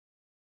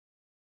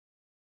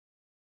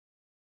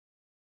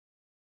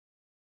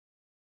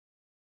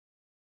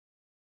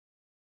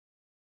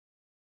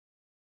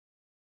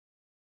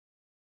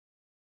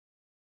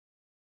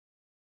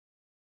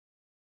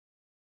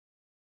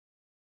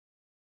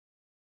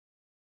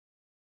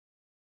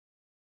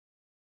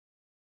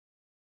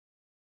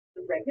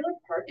regular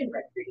Park and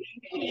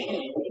Recreation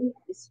Commission meeting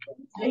this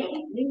Wednesday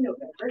evening,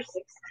 November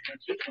 6th,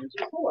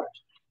 2024.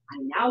 I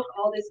now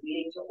call this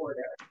meeting to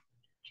order.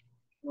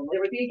 Normally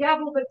there would be a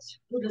gavel, but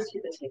we'll just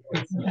hit the table.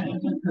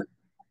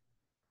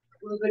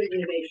 We're good at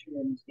innovation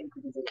and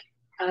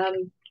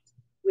improvisation.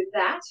 With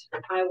that,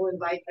 I will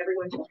invite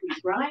everyone to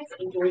please rise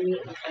and join me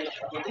in the Pledge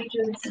of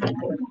Allegiance.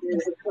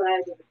 There's a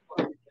flag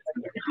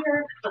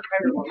here.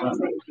 Everyone, let's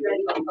say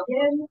ready to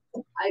begin.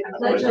 I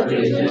pledge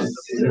allegiance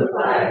to the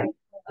flag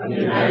of the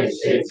United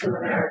States of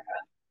America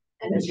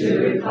and to the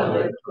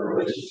republic for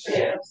which it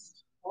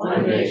stands,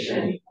 one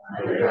nation,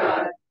 under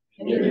God,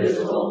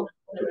 indivisible,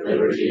 with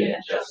liberty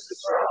and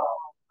justice for all.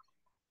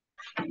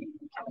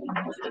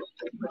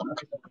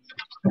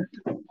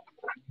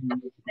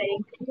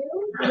 Thank you.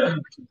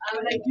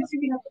 I do see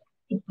we have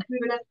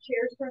enough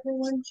chairs for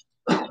everyone.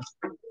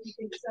 You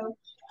think so?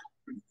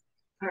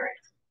 All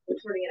right, we're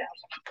sorting it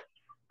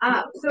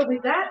out. So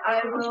with that,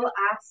 I will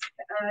ask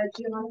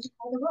Giovanna to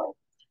call the roll.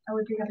 I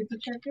would be happy to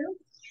chair too.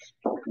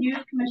 You,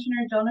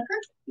 Commissioner Donaker.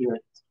 Here.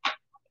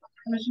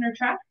 Commissioner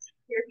Trapp.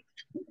 Here.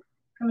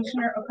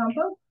 Commissioner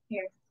Ocampo.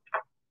 Here.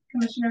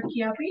 Commissioner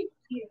Chiappi.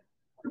 Here.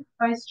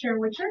 Vice Chair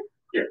Witcher.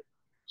 Here.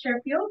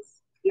 Chair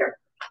Fields. Here.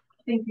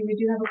 Thank you. We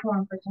do have a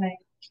quorum for tonight.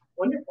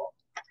 Wonderful.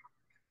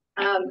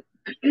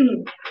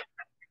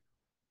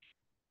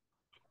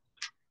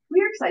 We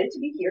are excited to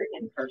be here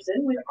in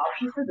person with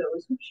options for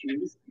those who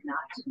choose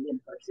not to be in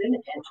person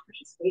and to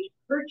participate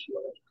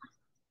virtually.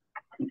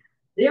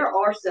 There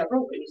are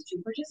several ways to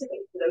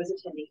participate. For those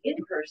attending in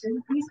person,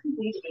 please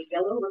complete a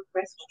yellow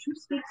request to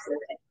speak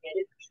slip and hand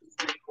it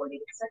to the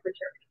coordinating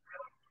secretary.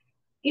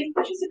 If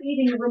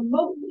participating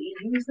remotely,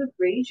 use the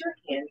raise your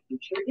hand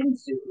feature in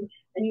Zoom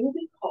and you will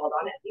be called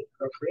on at the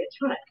appropriate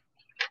time.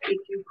 If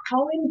you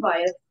call in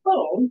via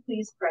phone,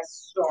 please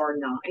press *9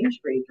 to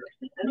raise your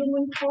hand, and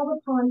when called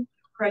upon,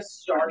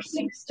 press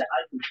 *6 to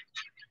unmute.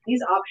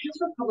 These options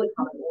for public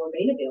comment will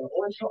remain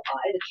available until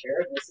I, the chair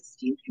of this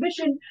esteemed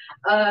commission,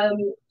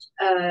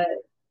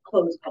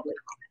 close public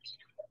comment.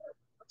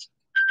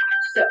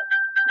 So,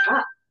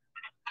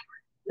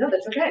 no,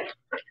 that's okay.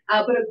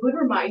 But a good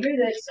reminder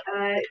that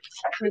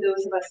for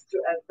those of us,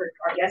 for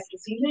our guests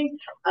this evening,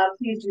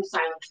 please do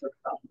silence your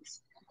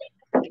phones.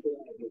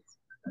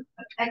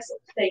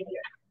 Excellent, thank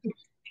you.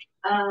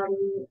 All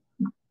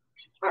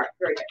right,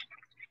 very good.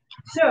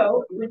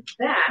 So with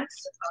that,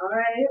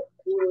 I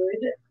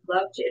would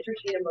love to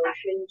entertain a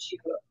motion to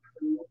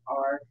approve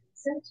our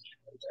consent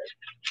calendar.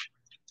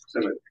 So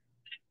moved.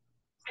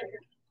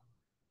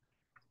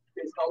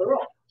 Please call the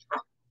roll.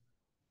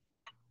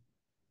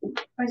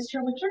 Vice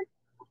Chair Witcher.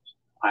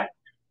 Aye.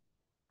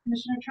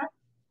 Commissioner Trapp.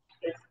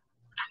 Yes.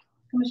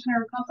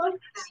 Commissioner Ocampo.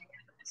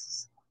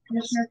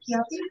 Commissioner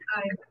Chiappi.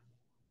 Aye.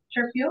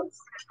 Chair Fields.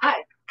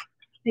 Aye.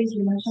 Thank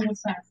you. Motion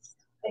is passed.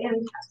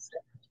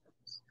 Fantastic.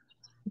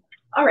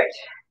 All right,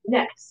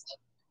 next.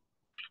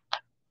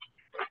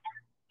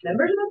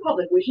 Members of the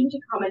public wishing to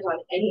comment on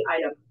any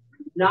item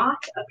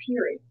not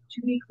appearing,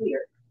 to be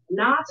clear,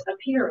 not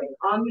appearing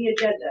on the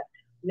agenda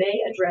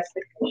may address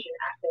the commission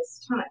at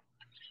this time.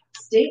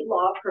 State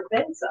law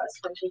prevents us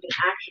from taking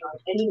action on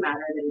any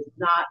matter that is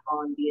not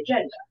on the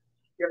agenda.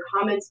 Your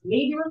comments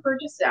may be referred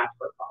to staff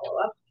for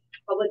follow-up.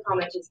 Public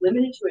comment is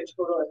limited to a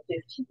total of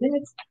 15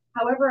 minutes.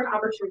 However, an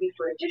opportunity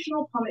for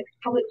additional public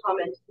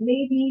comment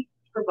may be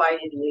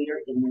provided later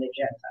in the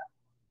agenda.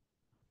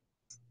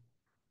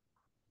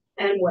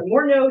 And one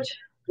more note,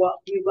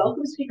 we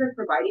welcome speakers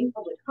providing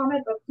public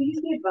comment, but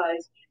please be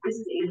advised this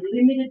is a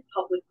limited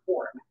public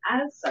forum.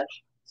 As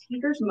such,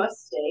 speakers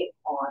must stay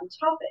on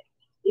topic.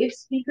 If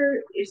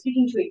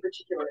speaking to a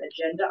particular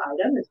agenda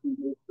item as we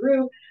move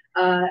through,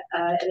 and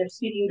if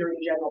speaking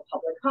during general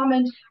public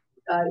comment,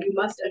 you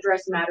must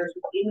address matters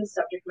within the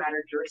subject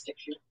matter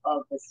jurisdiction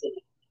of the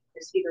city.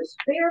 If speakers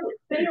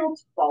fail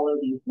to follow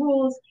these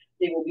rules,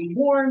 they will be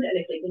warned, and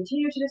if they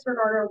continue to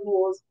disregard our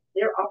rules,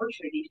 their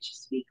opportunity to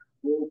speak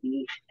will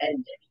be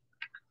ended.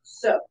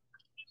 So,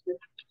 with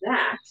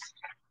that,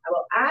 I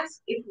will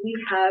ask if we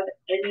have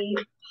any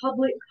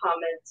public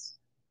comments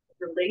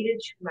related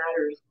to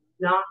matters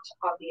not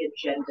on the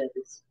agenda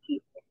this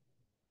evening.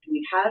 Do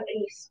we have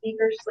any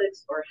speaker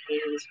slips or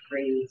hands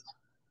raised?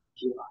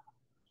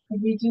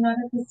 We do not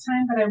at this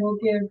time, but I will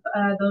give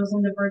those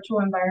in the virtual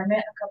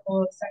environment a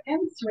couple of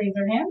seconds to raise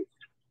their hands.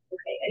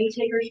 Okay, any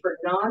takers for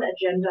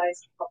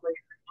non-agendized public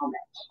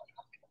comment?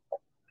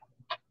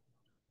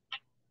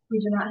 We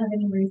do not have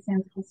any raised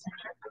hands at this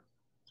time.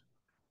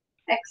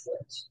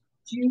 Excellent.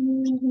 Do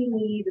we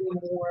need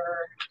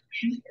more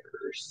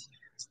chairs?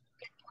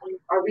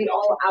 Are we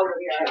all out of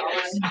here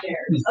on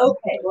chairs?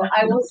 Okay, well,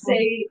 I will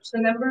say to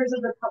the members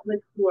of the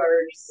public who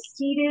are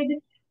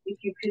seated, if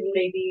you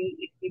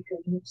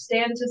can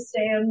stand to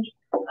stand,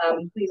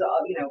 please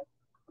all,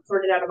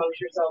 sort it out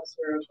amongst yourselves.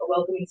 We're a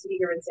welcoming city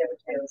here in San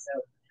Mateo,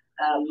 so,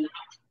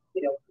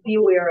 be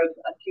aware of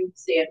a few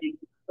standing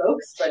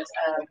folks, but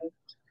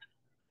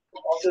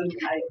also,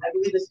 I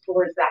believe this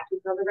floor is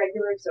vacuumed on the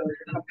regular, so if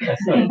you're comfortable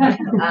staying on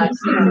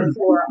the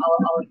floor,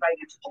 I'll invite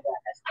you to do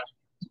that as well.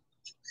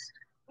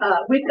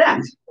 With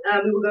that,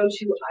 we will go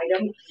to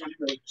item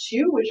number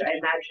 2, which I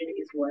imagine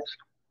is what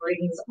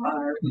brings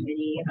our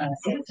many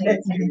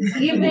citizens here this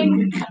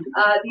evening,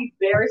 the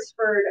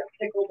Beresford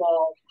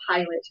Pickleball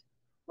Pilot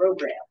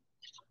Program.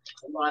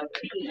 A lot of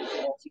P's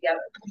all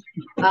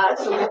together.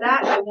 So with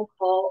that, I will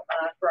call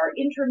for our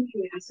interim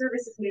community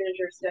services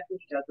manager, Stephanie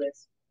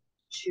Douglas,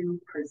 to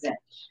present.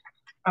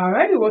 All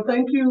right, well,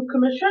 thank you,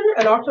 Commission,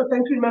 and also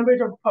thank you,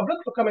 members of the public,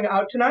 for coming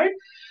out tonight.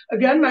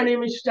 Again, my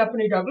name is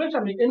Stephanie Douglas.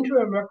 I'm the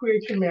interim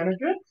recreation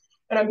manager,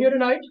 and I'm here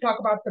tonight to talk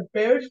about the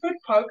Beresford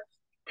Park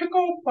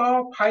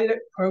Pickleball Pilot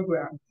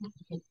Program.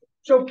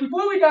 So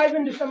before we dive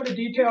into some of the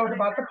details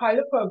about the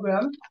pilot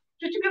program,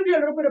 just to give you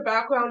a little bit of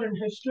background and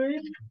history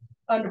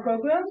on the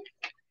program.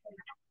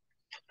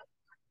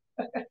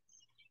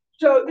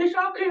 So this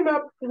all came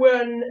up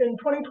when, in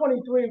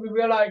 2023, we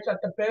realized that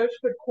the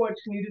Beresford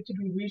courts needed to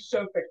be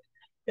resurfaced.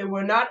 They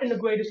were not in the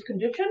greatest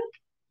condition,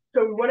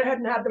 so we went ahead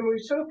and had them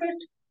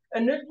resurfaced,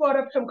 and this brought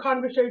up some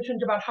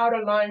conversations about how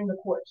to line the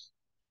courts.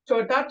 So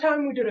at that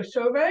time, we did a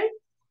survey,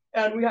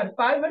 and we had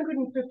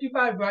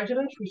 555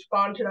 residents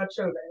respond to that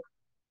survey.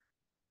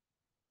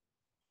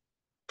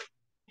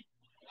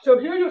 So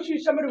here you'll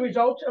see some of the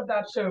results of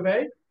that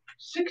survey.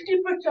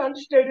 60%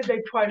 stated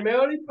they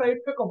primarily played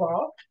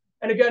pickleball,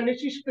 and again,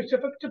 this is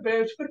specific to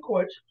Beresford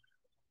courts.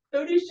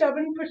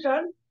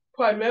 37%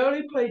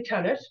 primarily played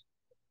tennis.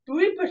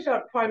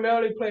 3%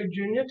 primarily played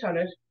junior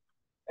tennis,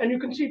 and you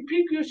can see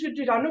peak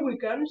usages on the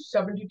weekends,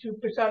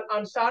 72%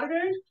 on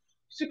Saturdays,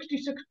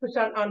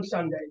 66% on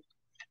Sundays,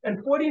 and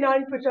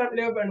 49%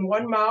 live in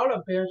 1 mile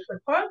of Beresford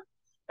Park,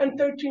 and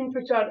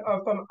 13%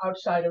 are from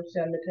outside of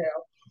San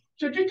Mateo.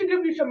 So just to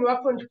give you some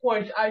reference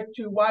points as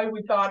to why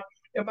we thought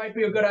it might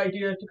be a good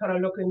idea to kind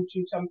of look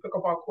into some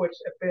pickleball courts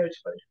at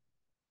Beresford.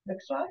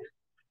 Next slide.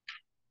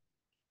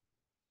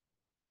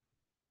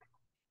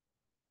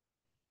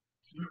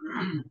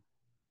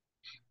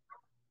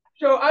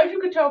 So as you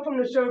can tell from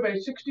the survey,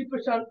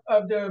 60%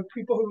 of the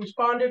people who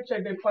responded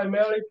said they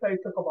primarily play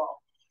pickleball.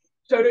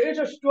 So there is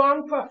a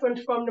strong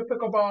preference from the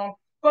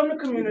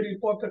community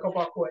for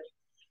pickleball courts.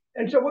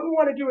 And so what we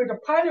want to do is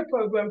a pilot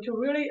program to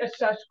really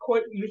assess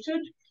court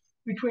usage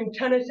between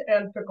tennis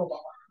and pickleball.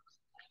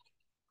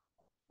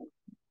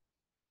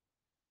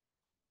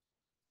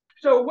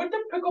 So what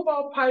the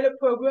pickleball pilot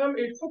program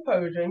is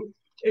proposing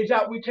is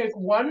that we take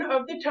one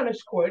of the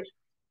tennis courts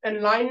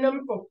and line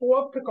them for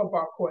 4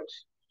 pickleball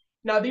courts.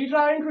 Now, these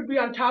lines would be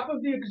on top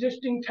of the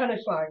existing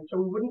tennis lines. So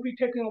we wouldn't be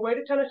taking away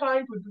the tennis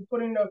lines, we'd be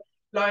putting the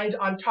lines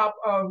on top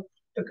of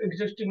the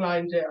existing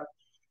lines there.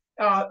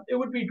 It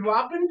would be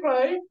drop and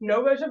play,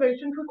 no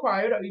reservations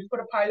required, at least for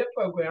the pilot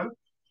program.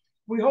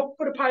 We hope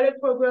for the pilot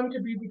program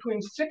to be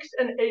between 6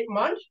 and 8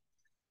 months.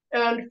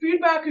 And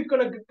feedback is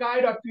going to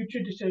guide our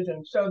future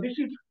decisions. So this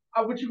is,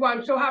 which is why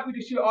I'm so happy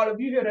to see all of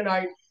you here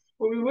tonight.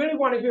 What we really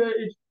want to hear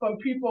is from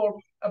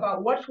people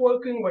about what's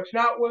working, what's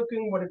not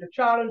working, what are the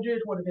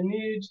challenges, what are the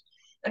needs,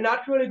 and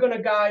that's really going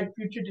to guide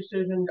future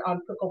decisions on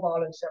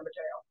pickleball in San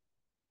Mateo.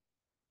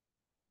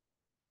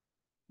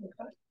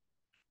 Okay.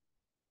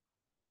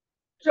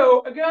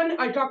 So again,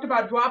 I talked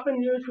about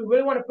drop-in use. We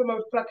really want to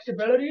promote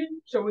flexibility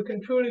so we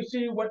can truly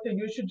see what the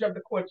usage of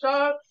the courts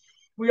are.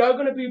 We are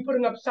going to be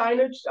putting up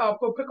signage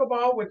for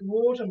pickleball with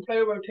rules and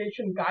player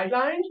rotation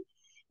guidelines.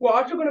 We're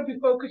also going to be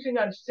focusing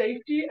on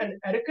safety and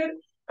etiquette,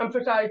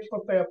 emphasized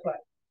for fair play.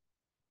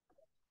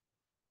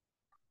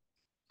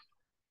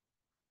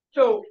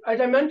 So as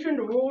I mentioned,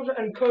 the rules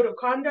and code of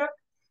conduct,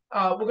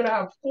 we're going to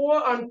have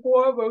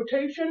 4-on-4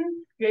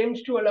 rotation,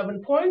 games to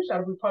 11 points.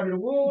 That'll be part of the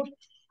rules.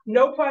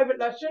 No private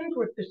lessons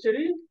with the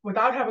city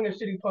without having a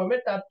city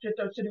permit. That's just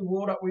a city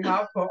rule that we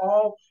have for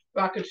all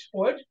racket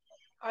sports.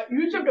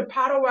 Use of the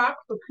paddle rack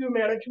for queue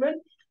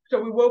management. So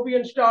we will be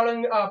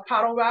installing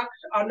paddle racks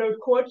on those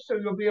courts, so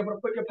you'll be able to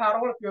put your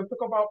paddle if you're a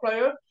pickleball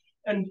player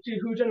and see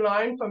who's in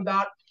line from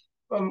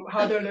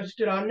how they're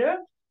listed on there.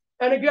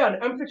 And again,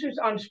 emphasis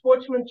on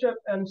sportsmanship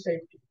and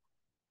safety.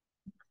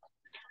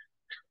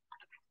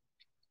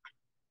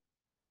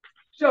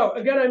 So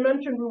again, I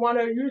mentioned we want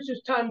to use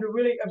this time to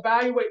really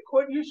evaluate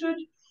court usage.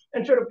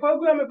 And so the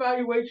program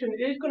evaluation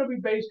is going to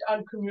be based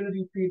on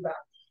community feedback.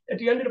 At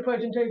the end of the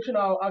presentation,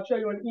 I'll show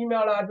you an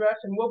email address,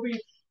 and we'll be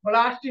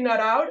blasting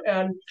that out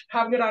and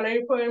having it on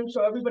A-frame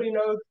so everybody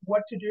knows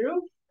what to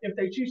do. If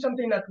they see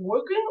something that's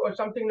working or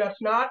something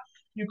that's not,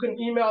 you can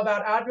email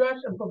that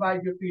address and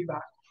provide your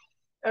feedback.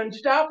 And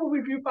staff will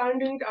review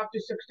findings after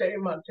 6 to 8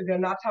 months.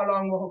 Again, that's how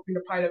long we're hoping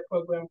the pilot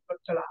program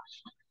to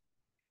last.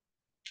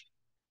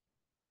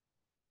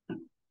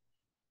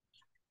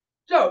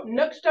 So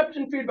next steps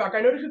and feedback. I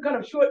know this is kind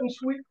of short and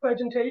sweet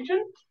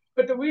presentation,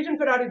 but the reason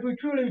for that is we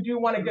truly do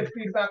want to get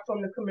feedback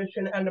from the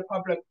commission and the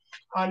public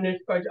on this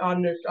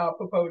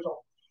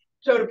proposal.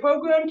 So the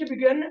program to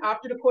begin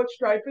after the court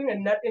striping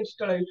and net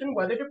installation,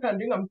 weather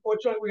depending.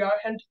 Unfortunately, we are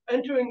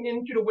entering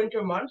into the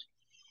winter months.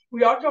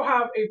 We also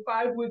have a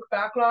 5-week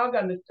backlog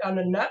on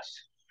the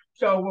nets,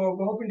 so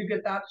we're hoping to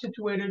get that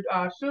situated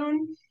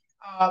soon.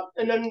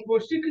 And then we're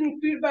seeking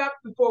feedback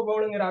before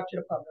rolling it out to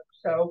the public.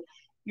 So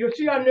you'll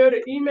see on there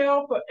the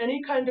email for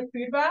any kind of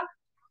feedback.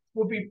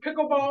 will be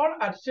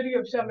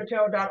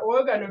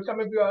pickleball@cityofsanmateo.org. I know some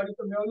of you are already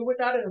familiar with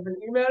that and have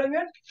been emailing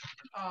it.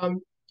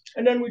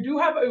 And then we do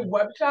have a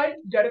website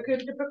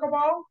dedicated to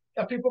pickleball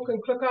that people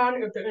can click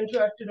on if they're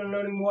interested in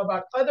learning more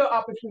about other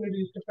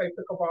opportunities to play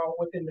pickleball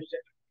within the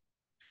city.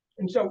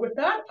 And so with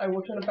that, I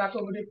will turn it back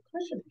over to the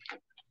commission.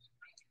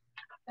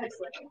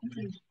 Excellent.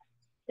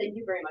 Thank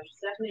you very much,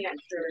 Stephanie. I'm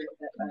sure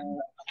that a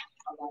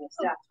lot of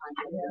staff time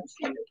went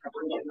into the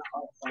preparation of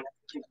all of that.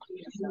 So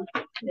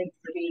thanks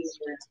for being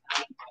here.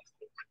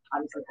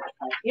 Obviously past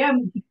 5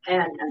 p.m.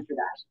 and for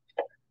that.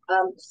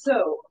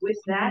 So with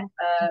that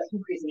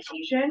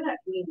presentation,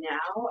 we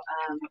now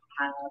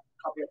have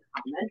public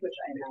comment, which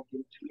I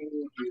imagine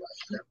many of you are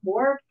here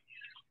for.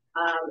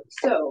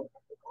 So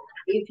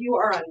if you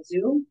are on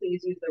Zoom,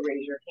 please use the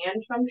raise your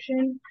hand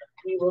function.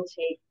 We will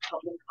take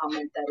public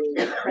comment that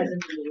is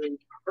present in the room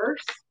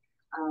first.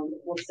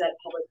 We'll set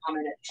public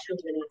comment at 2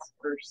 minutes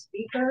per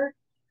speaker,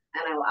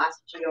 and I will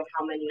ask Gio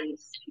how many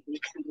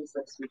speaking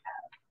slips we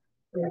have.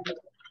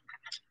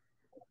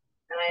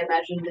 And I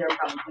imagine there are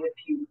probably a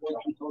few more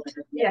people that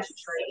have yet to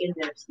turn in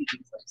their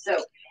speaking slips.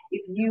 So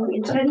if you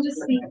intend to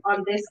speak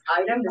on this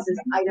item, this is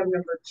item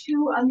number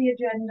 2 on the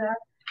agenda,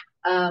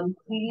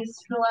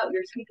 please fill out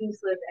your speaking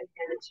slip and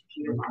hand it to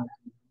Giovanna.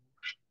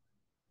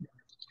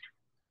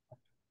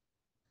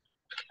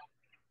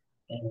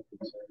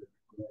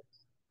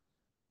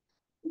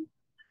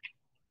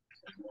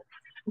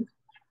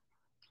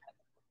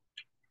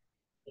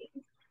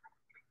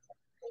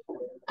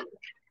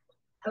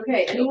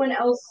 Okay, anyone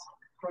else?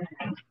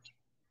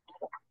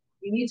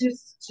 You need to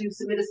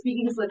submit a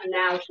speaking slip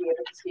now to be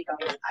able to speak on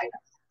this item.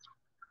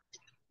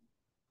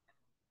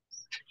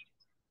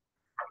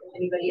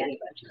 Anybody?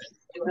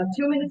 You'll have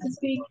 2 minutes to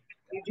speak.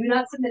 If you do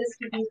not submit a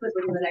speaking slip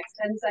within the next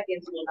 10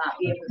 seconds, you will not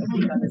be able to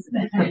speak on this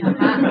event.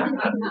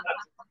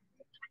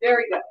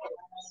 Very good.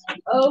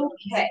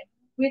 Okay,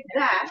 with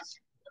that,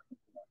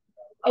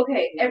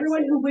 okay,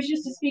 everyone who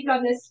wishes to speak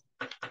on this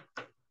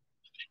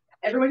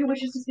has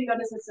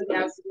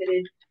now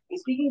submitted a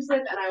speaking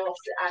slip, and I will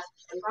ask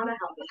Ivana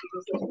how many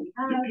speaking slips we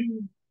have.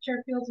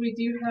 Chair Fields, we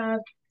do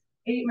have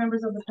 8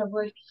 members of the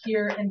public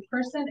here in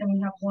person, and we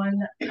have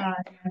 1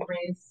 hand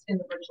raised in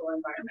the virtual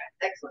environment.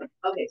 Excellent.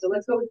 Okay, so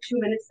let's go with 2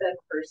 minutes then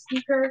per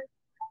speaker.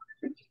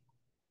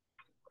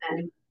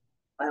 And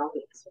by all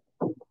means.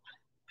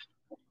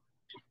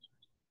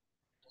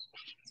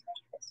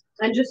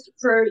 And just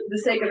for the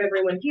sake of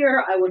everyone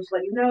here, I will just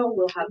let you know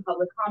we'll have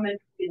public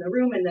comment in the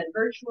room, and then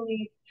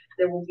virtually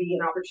there will be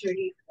an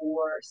opportunity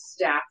for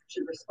staff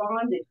to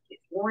respond if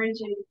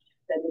warranted.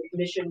 Then the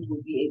commission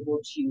will be able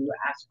to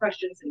ask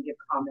questions and give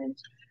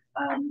comment.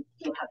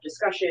 We'll have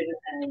discussion,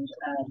 and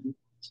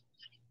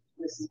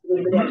this is a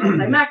little bit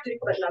anticlimactic,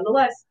 but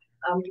nonetheless,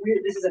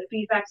 this is a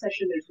feedback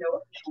session. There's no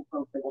official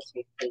vote that will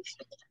take place.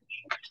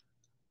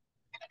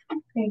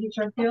 Thank you,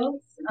 Chair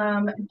Fields.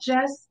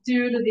 Just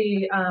due to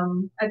the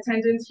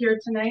attendance here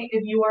tonight,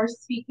 if you are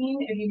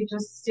speaking, if you could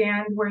just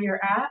stand where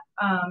you're at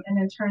and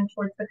then turn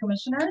towards the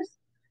commissioners.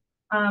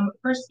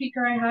 First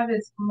speaker I have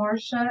is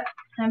Marcia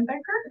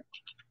Hembecker.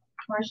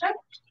 Marcia,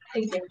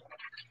 thank you.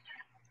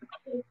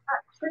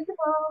 First of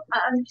all, I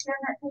understand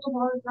that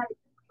pickleball is like to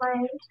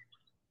play,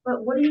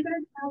 but what are you going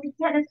to tell the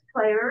tennis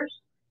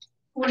players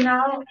who are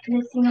now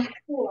missing a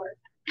court?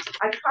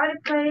 I try to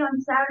play on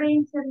Saturday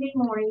and Sunday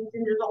mornings,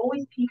 and there's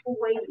always people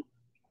waiting.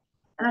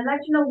 And I'd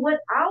like to know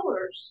what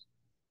hours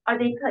are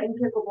they playing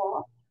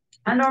pickleball?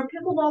 And are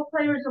pickleball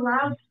players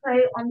allowed to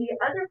play on the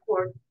other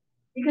courts?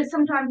 Because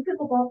sometimes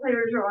pickleball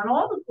players are on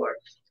all the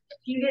courts, so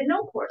you get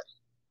no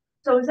courts.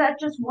 So is that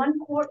just one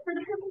court for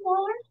the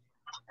pickleballers?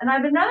 And I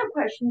have another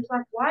question. It's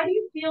like, why do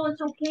you feel it's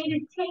okay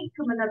to take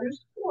from another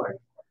sport?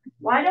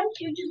 Why don't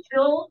you just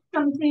build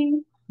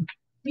something,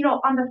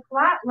 on the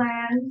flat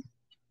lands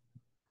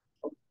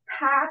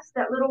past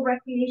that little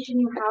recreation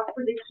you have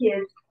for the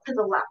kids to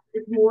the left?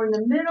 It's more in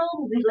the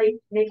middle, we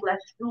make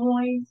less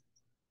noise.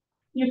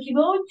 If you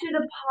go to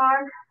the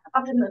park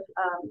up in the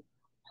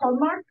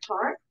Hallmark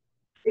Park,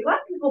 they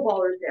got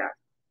pickleballers there.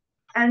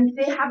 And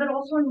they have it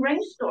also in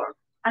Rainstorm.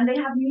 And they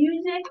have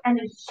music, and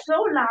it's so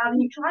loud,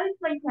 and you try to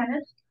play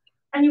tennis,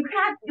 and you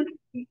can't,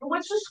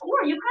 what's the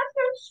score? You can't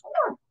hear the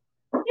score.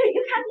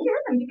 You can't hear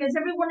them because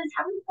everyone is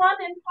having fun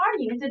and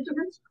partying. It's a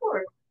different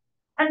sport.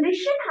 And they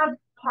should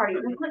have parties.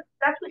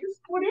 That's what the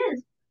sport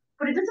is.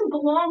 But it doesn't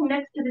belong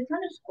next to the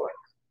tennis court.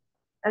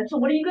 And so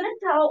what are you going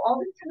to tell all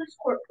the tennis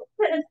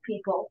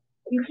people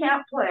you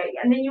can't play?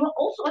 And then you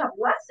also have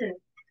lessons.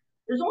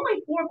 There's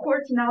only 4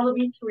 courts, and now there'll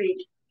be 3.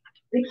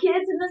 The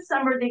kids in the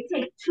summer, they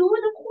take 2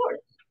 of the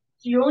courts.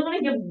 So you're only going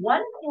to give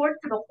 1 court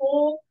to the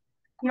whole,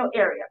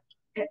 area.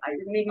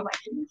 Maybe my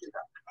students do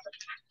that.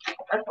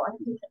 That's all I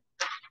can say.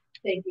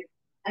 Thank you.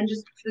 And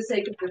just for the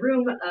sake of the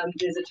room,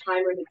 there's a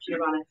timer that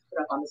Giovanna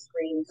put up on the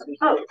screen. So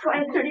I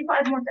have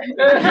 35 more seconds.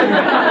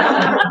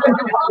 I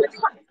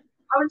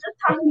was just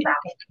talking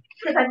about it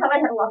because I thought I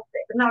had lost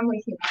it, but now I'm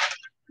wasting it.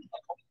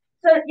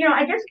 So,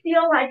 I just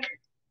feel like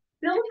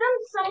build them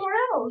somewhere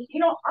else.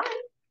 I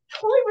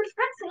totally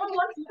respect someone who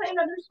wants to play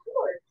another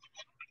sport,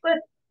 but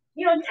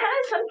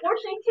tennis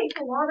unfortunately takes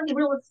a lot of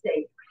real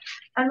estate.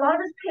 And a lot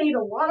of us paid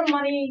a lot of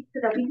money so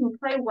that we can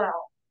play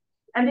well.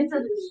 And it's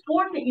a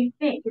sport that you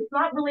think, it's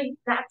not really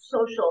that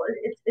social.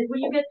 It's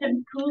when you get to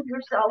improve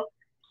yourself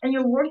and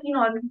you're working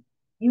on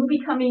you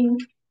becoming,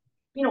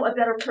 a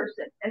better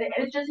person. And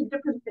it's just a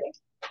different thing.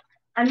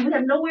 And we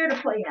have nowhere to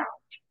play now.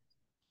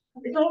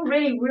 It's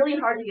already really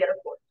hard to get a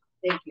court.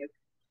 Thank you.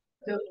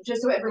 So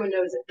just so everyone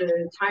knows, that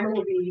the timer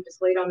will be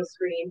displayed on the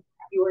screen.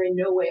 You are in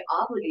no way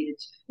obligated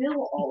to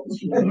fill all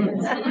 2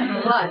 minutes,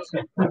 but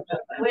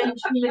when 2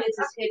 minutes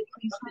is hit,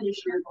 please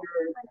finish your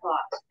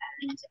thought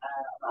and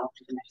allow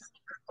for the next.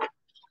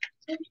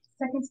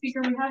 Second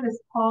speaker we have is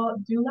Paul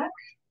Dulek.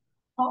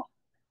 Paul?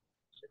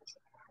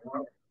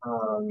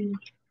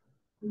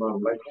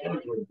 My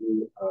point would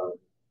be,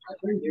 I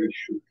think you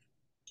should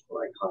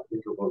have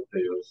pickleball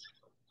players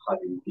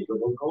having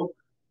pickleball court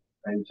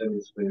and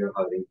tennis players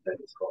having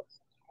tennis courts.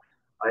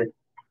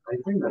 I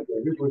think that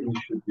everybody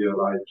should be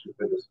allowed to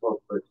play the sport,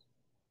 but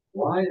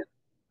why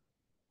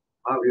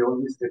are we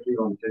only sticking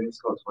on tennis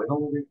courts? Why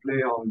don't we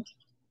play on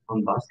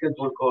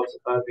basketball courts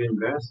at the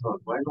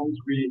investment? Why don't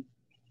we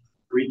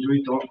do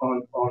it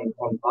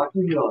on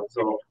parking lots?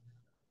 Or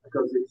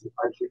because it's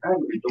at the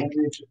end we don't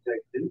need to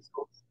take tennis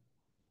courts.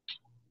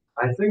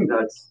 I think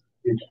that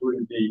it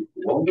would be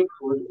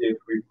wonderful if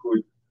we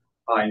could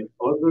find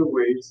other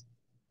ways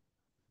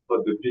for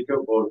the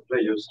pickleball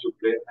players to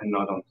play and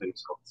not on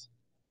tennis courts.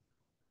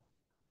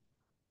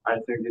 I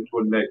think it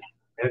will make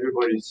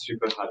everybody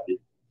super happy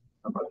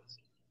about it.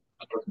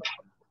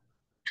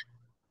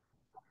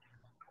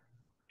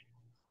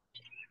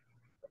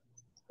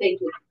 Thank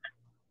you.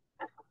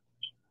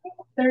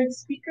 Third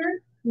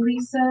speaker,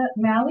 Lisa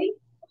Malley.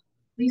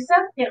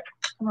 Lisa? Yep.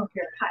 Come up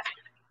here. Hi.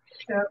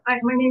 So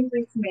my name's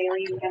Lisa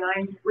Maley, and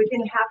I'm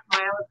within a half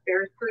mile of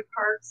Beresford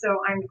Park, so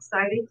I'm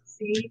excited to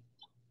see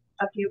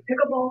a few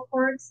pickleball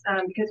courts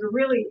because we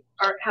really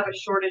have a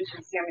shortage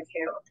in San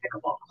Mateo of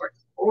pickleball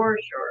courts, for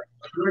sure.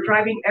 We're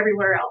driving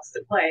everywhere else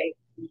to play.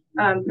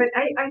 But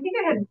I think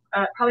I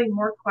had probably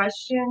more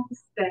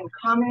questions than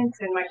comments,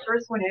 and my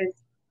first one is,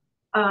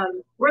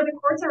 where the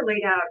courts are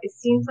laid out, it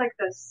seems like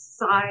the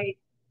side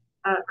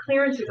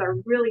clearances are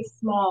really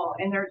small,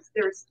 and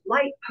there's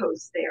light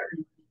posts there,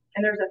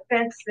 and there's a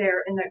fence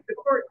there, and the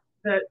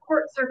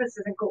court surface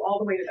doesn't go all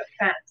the way to the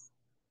fence.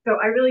 So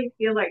I really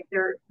feel like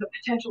the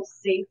potential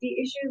safety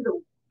issues,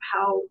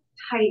 how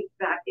tight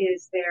that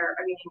is there.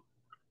 I mean,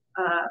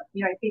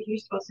 I think you're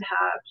supposed to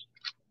have,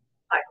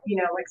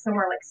 like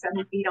somewhere like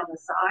 7 feet on the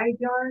side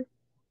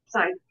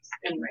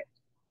anyway.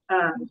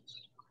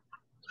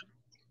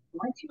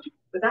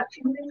 Was that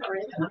 2 minutes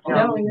already?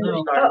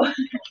 No.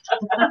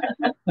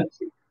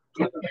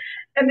 Oh.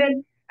 And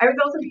then I was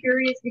also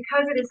curious,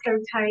 because it is so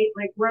tight,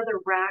 like where the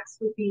racks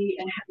would be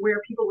and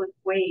where people would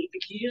wait,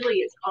 because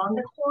usually it's on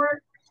the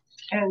court.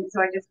 And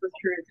so I just was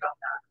curious about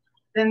that.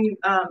 Then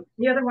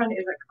the other one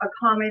is a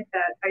comment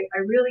that I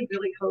really,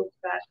 really hope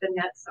that the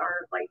nets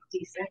are like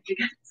decent,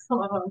 because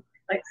some of them,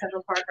 like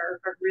Central Park, are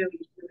really,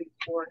 really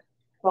poor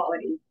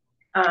quality.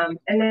 And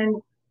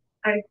then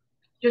I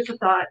just a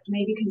thought,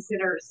 maybe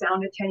consider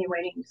sound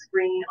attenuating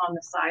screen on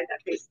the side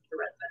that faces the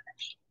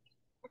residence.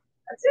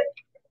 That's it.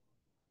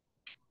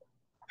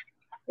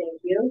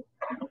 Thank you.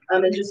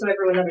 And just so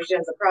everyone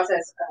understands the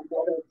process,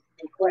 we'll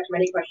collect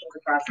many questions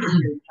across this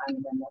period of time,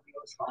 and then there'll be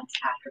a response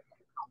after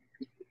public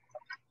comment.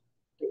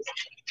 Please.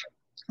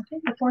 Okay,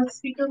 the fourth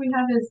speaker we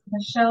have is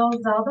Michelle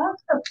Zalba.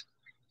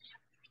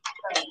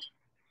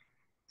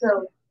 So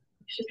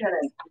she kind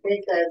of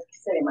made the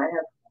same. I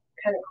have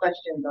kind of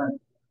questions on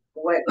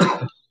what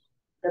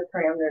the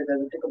parameters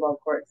of the pickleball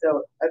court.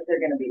 So if they're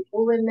going to be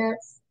pull-in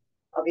nets,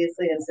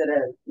 obviously, instead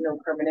of no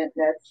permanent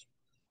nets,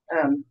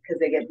 because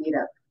they get beat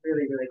up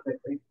really, really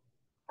quickly.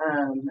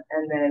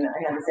 And then I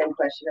have the same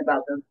question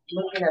about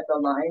looking at the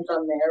lines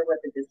on there, what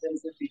the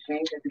distance is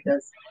between, because it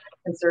does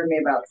concern me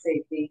about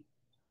safety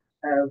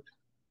of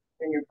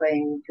when you're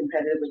playing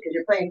competitively, because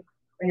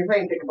when you're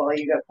playing pickleball,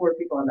 you got 4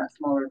 people on that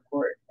smaller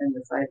court, and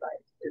the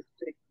sidelines is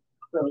pretty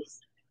close.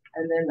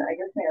 And then I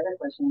guess my other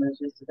question was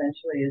just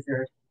eventually,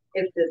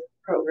 if this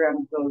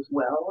program goes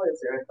well, is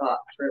there a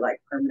thought for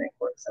like permanent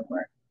court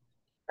somewhere?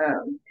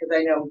 Because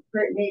I know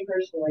me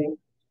personally,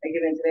 I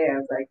get in today, I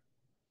was like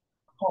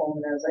home,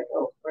 and I was like,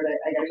 oh,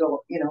 I gotta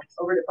go,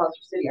 over to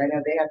Foster City. I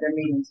know they had their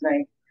meeting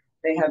tonight.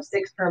 They have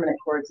 6 permanent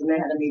courts, and they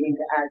had a meeting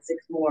to add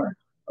 6 more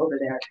over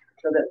there,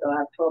 so that they'll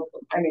have 12.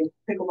 I mean,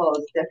 pickleball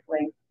is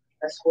definitely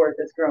a sport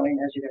that's growing,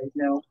 as you guys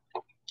know.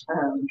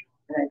 And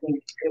I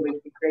think it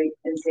would be great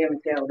in San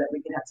Mateo that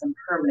we can have some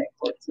permanent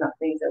courts, not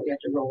things that we have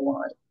to roll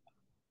on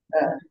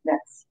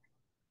nets.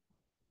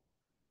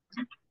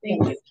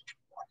 Thank you.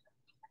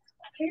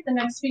 Okay, the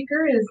next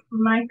speaker is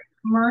Mike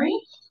Murray.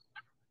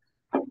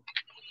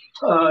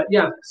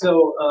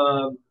 So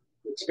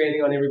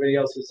expanding on everybody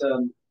else's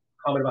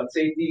comment about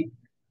safety,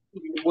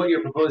 what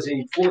you're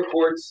proposing, 4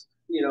 courts,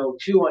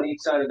 2 on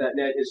each side of that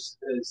net is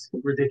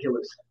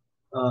ridiculous.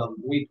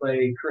 We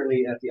play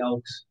currently at the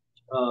Elks,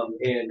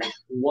 and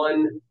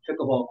 1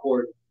 pickleball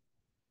court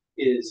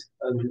is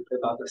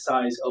about the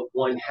size of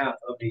one half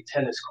of a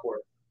tennis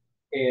court.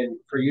 And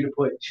for you to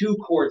put two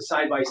courts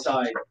side by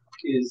side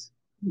is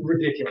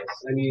ridiculous.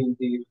 I mean,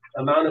 the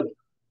amount of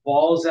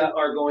balls that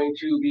are going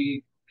to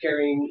be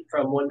carrying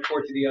from one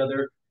court to the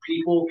other,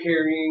 people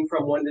carrying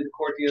from one to the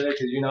court to the other,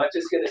 because you're not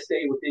just going to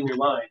stay within your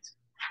lines.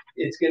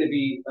 It's going to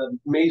be a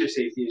major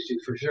safety issue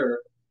for sure.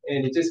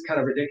 And it's just kind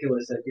of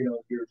ridiculous that, you know,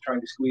 if you're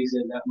trying to squeeze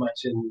in that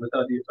much and with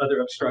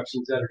other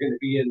obstructions that are going to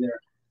be in there,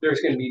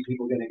 there's going to be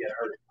people going to get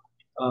hurt.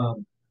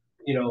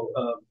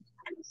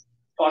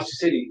 Foster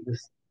City,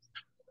 this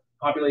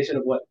population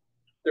of what,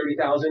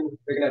 30,000,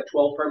 they're going to have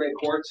 12 permanent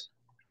courts,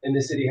 and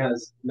this city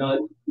has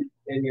none.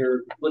 And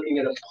you're looking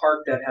at a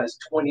park that has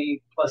 20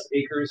 plus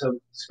acres of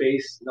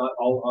space, not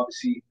all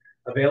obviously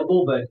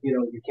available, but you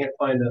know, you can't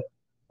find a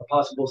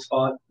possible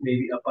spot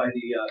maybe up by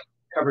the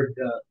covered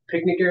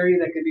picnic area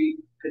that could be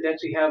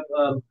potentially have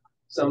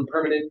some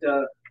permanent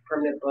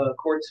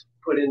courts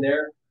put in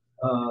there.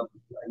 I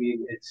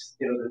mean, it's,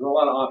 you know, there's a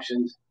lot of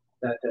options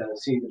that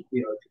seem,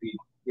 you know, to be,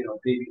 you know,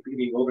 maybe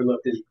being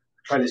overlooked and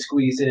trying to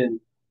squeeze in,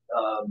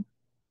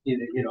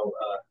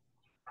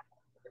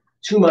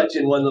 too much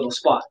in one little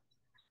spot.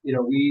 You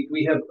know,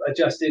 we have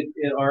adjusted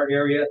in our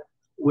area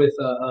with,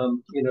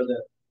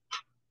 the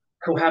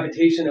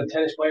cohabitation of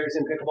tennis players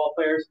and pickleball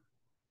players.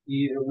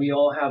 We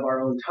all have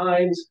our own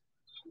times.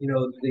 You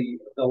know, the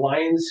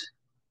lines,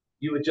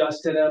 you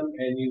adjust to them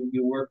and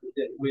you work with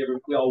it. We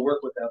all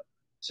work with them.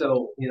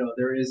 So, you know,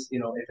 there is, you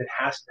know, if it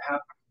has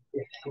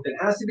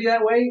to be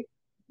that way,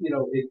 you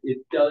know,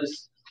 it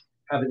does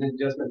have an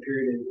adjustment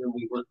period and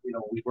we work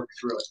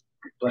through it.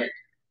 But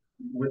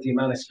with the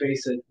amount of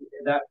space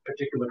that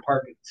particular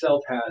park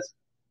itself has,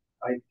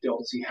 I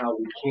don't see how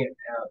we can't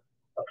have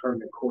a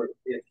permanent court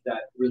if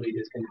that really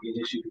is going to be an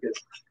issue, because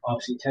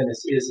obviously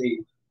tennis is a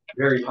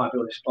very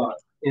popular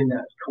spot in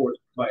that court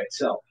by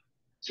itself.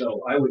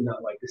 So I would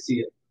not like to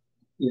see it,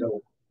 you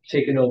know,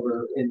 taken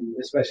over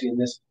especially in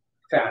this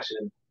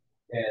fashion,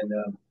 and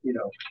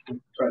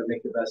try to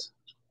make the best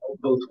of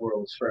both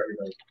worlds for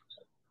everybody.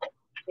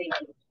 Thank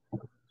you.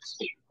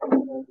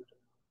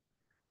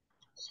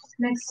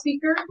 Next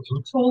speaker,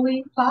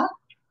 Toli Fa.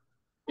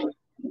 Good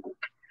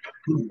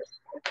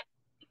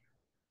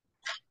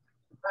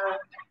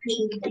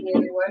evening,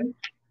 everyone.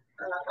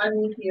 I'm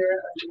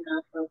here on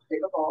behalf of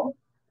Pickleball.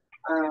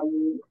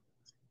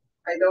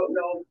 I don't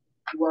know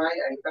why,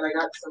 but I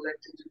got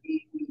selected to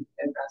be the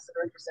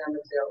ambassador for San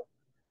Mateo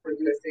for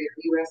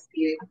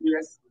USPA,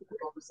 US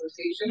Pickleball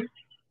Association.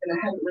 And I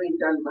haven't really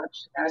done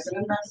much as an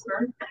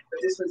ambassador, but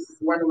this was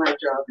one of my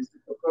jobs, is to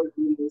go to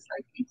meetings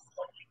like these.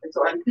 And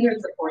so I'm here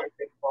in support of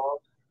Pickleball.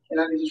 And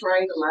I've been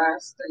trying the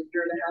last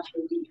year and a half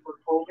maybe for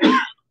COVID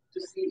to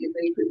see if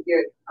they could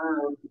get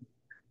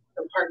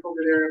the park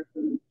over there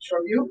in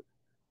Shoreview,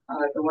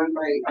 the one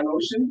by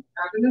Ocean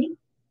Avenue,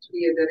 to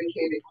be a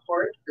dedicated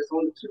court. There's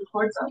only 2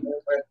 courts on there,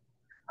 but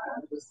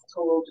I was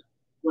told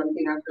one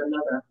thing after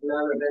another.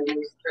 Another then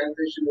was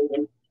transitioning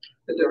in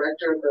the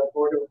director of the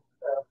board of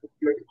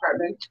your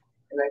department,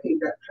 and I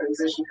think that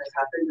transition has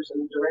happened. There's a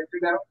new director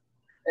now,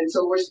 and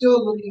so we're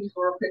still looking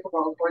for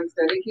pickleball courts,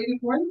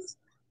 dedicated ones.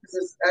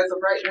 Because as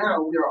of right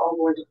now, we are all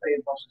going to play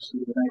in Foster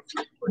City tonight.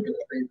 We're going to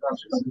play in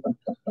Foster City,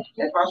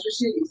 and Foster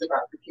City is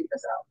about to kick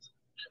us out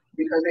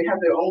because they have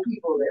their own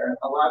people there.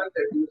 A lot of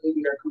their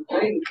community are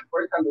complaining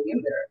we're coming in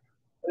there,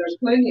 and there's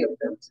plenty of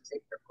them to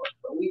take their court.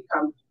 But we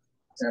come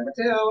from San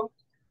Mateo,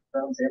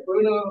 from San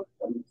Bruno,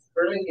 from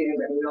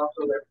Burlingame, and we all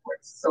fill their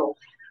courts. So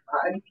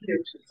I'm here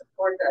to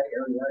support that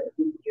area. If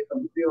we can get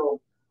them real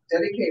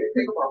dedicated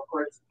pickleball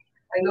courts.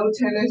 I know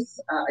tennis.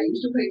 I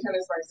used to play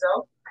tennis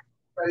myself,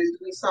 but as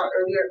we saw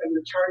earlier in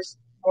the charts,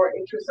 more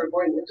interests are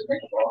going into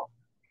pickleball.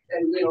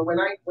 And you know, when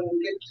we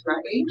get to my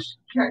age,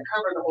 you can't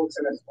cover the whole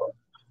tennis court.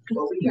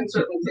 But we can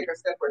certainly take a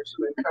step or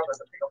two and cover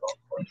the pickleball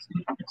courts.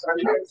 So I'm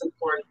here in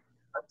support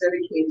of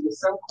dedicating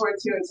some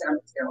courts here in San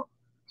Mateo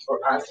for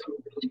us who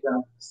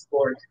the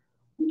sport.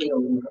 You know,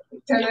 we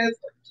play tennis,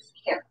 but we just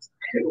can't.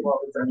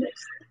 Pickleball is our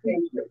next.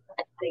 Thank you.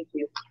 Thank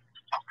you.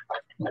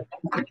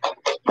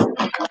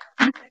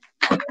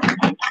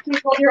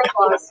 Please hold your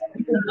applause.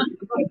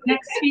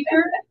 Next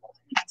speaker,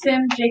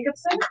 Tim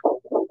Jacobson. Sorry,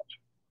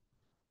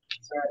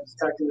 I was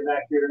tucked in the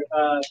back here.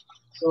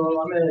 So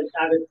I'm an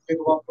avid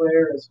pickleball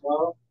player as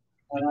well.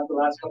 Not the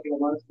last couple of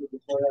months, but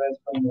before that I was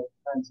playing with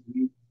friends and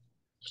youth.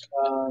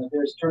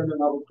 There's tournament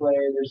level play.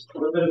 There's a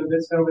little bit of a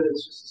misnomer that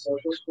it's just a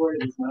social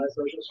sport. It's not a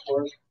social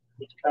sport.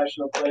 It's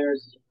professional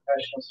players, it's a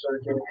professional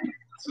circuit.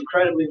 It's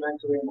incredibly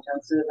mentally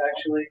intensive,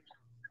 actually.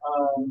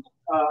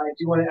 I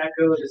do want to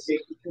echo the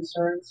safety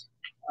concerns.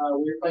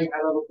 When you're playing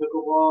high level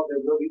pickleball, there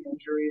will be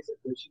injuries if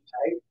they're too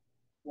tight.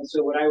 And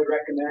so what I would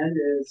recommend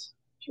is,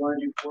 if you want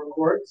to do 4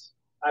 courts,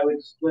 I would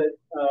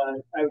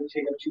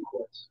take up 2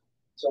 courts.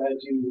 So I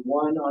would do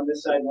 1 on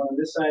this side, 1 on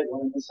this side, 1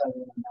 on this side,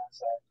 1 on that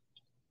side.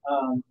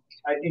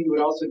 I think it would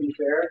also be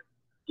fair,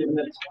 given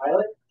that it's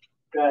pilot,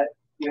 that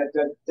you have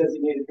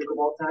designated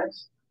pickleball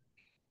times.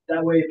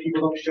 That way, if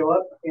people don't show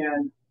up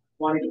and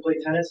wanting to play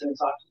tennis and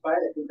it's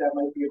occupied, I think that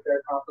might be a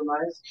fair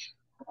compromise.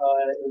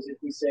 Is if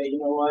we say, you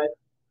know what,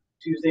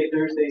 Tuesday,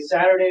 Thursday,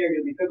 Saturday are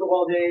going to be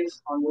pickleball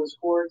days on those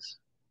courts,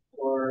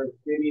 or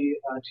maybe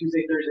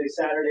Tuesday, Thursday,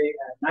 Saturday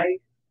at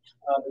night.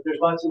 But there's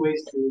lots of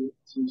ways to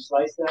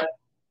slice that.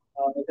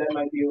 But that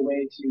might be a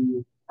way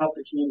to help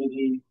the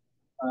community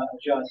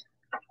adjust.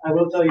 I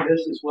will tell you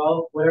this as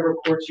well, whatever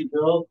courts you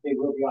build, they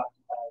will be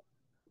occupied.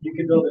 You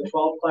could build a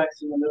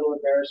 12-plex in the middle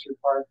of Beresford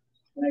Park,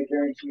 and I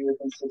guarantee you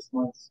within 6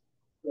 months,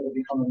 it'll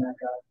become a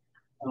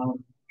mecca.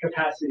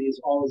 Capacity is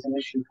always an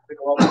issue for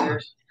pickleball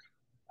players.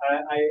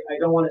 I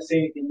don't want to say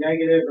anything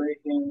negative or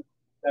anything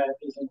that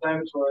is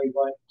inflammatory,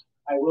 but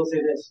I will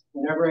say this.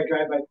 Whenever I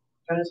drive by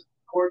tennis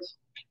courts,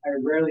 I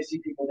rarely see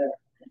people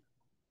there.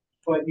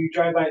 But you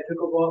drive by a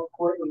pickleball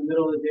court in the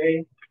middle of the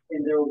day,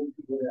 and there will be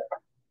people there.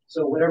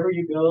 So whatever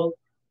you build,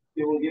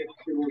 it will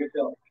get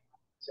built.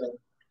 So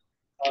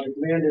the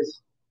demand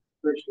is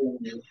virtually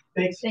unlimited.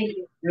 Thanks. Thank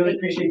you. Really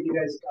appreciate you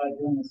guys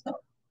doing this stuff.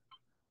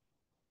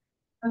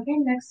 Okay,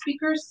 next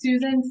speaker,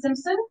 Susan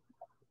Simpson.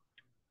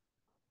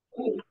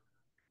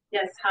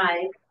 Yes,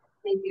 hi.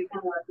 Thank you.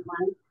 Hello,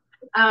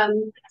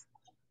 everyone.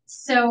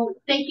 So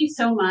thank you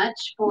so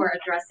much for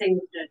addressing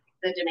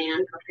the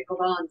demand for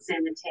pickleball in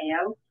San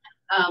Mateo.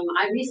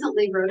 I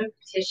recently wrote a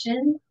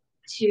petition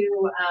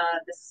to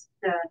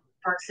the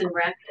Parks and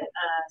Rec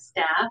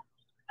staff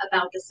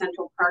about the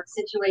Central Park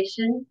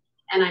situation.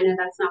 And I know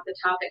that's not the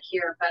topic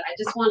here, but I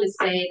just want to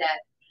say that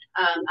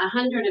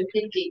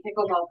 150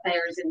 pickleball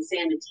players in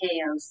San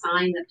Mateo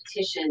signed the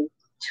petition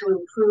to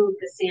improve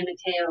the San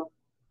Mateo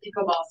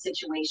pickleball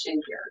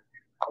situation here.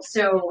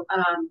 So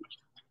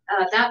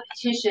that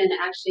petition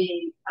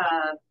actually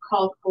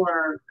called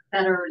for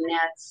better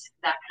nets,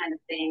 that kind of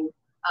thing,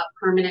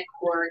 permanent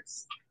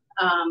courts,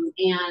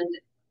 and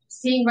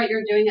seeing what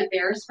you're doing at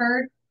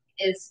Beresford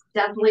is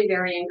definitely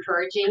very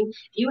encouraging.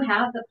 You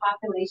have the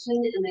population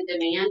and the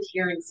demand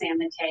here in San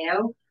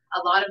Mateo.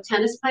 A lot of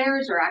tennis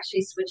players are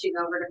actually switching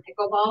over to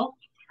pickleball.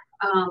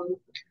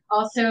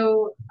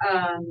 Also,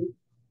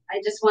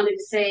 I just wanted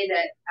to say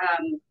that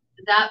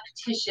that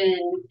petition,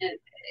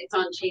 it's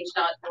on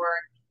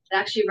change.org, it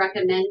actually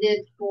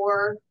recommended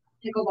 4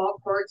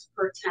 pickleball courts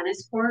per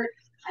tennis court.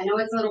 I know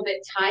it's a little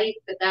bit tight,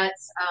 but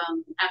that's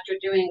after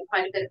doing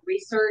quite a bit of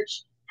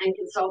research and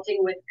consulting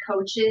with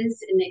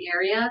coaches in the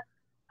area.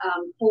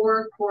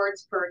 4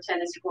 courts per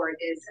tennis court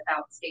is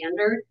about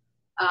standard.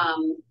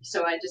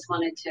 So I just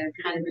wanted to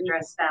kind of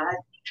address that.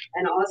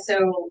 And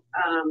also,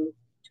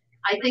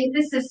 I think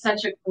this is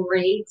such a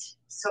great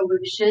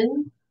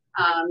solution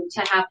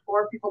to have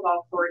 4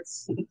 pickleball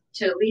courts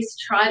to at least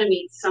try to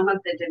meet some of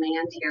the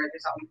demand here.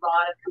 There's a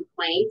lot of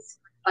complaints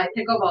by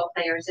pickleball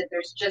players that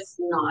there's just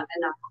not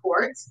enough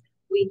courts.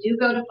 We do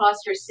go to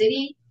Foster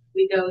City.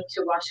 We go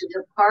to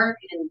Washington Park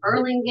and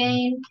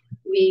Burlingame.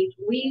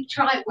 We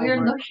try,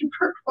 we're looking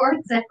for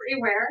courts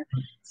everywhere.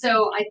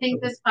 So I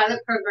think this pilot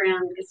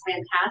program is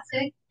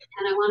fantastic,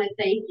 and I want to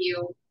thank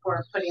you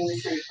for putting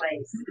this in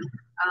place.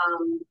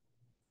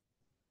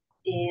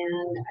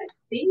 And I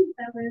think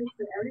that was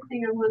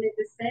everything I wanted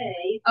to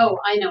say. Oh,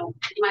 I know.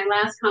 My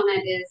last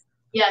comment is,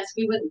 yes,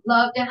 we would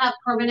love to have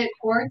permanent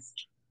courts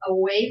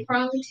away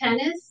from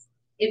tennis,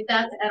 if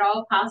that's at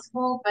all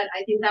possible, but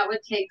I think that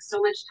would take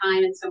so much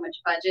time and so much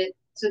budget.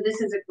 So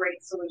this is a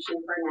great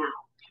solution for now.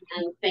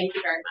 And thank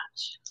you very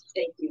much.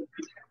 Thank you.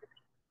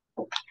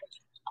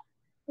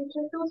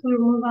 Okay, so we'll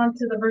move on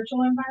to the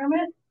virtual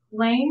environment.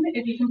 Lane,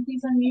 if you can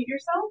please unmute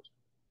yourself.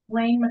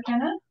 Lane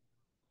McKenna.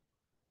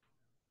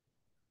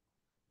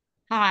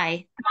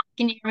 Hi,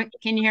 can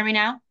you hear me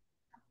now?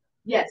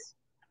 Yes.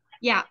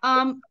 Yeah,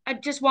 I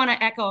just want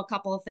to echo a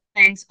couple of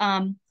things.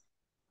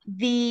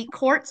 The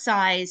court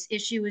size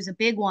issue is a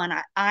big one.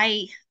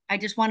 I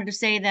just wanted to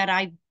say that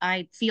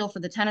I feel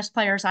for the tennis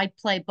players. I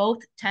play both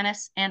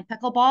tennis and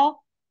pickleball,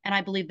 and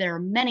I believe there are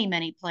many,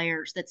 many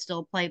players that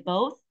still play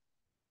both.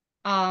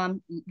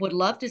 Would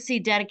love to see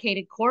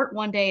dedicated court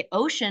one day at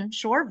Ocean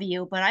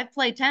Shoreview, but I've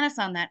played tennis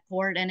on that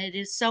court, and it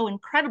is so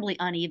incredibly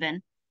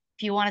uneven.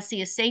 If you want to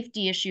see a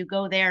safety issue,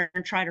 go there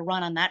and try to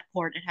run on that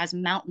court. It has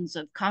mountains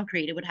of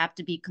concrete. It would have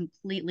to be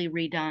completely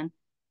redone.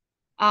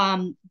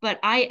 But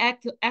I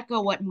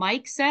echo what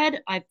Mike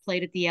said. I've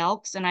played at the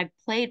Elks, and I've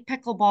played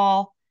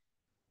pickleball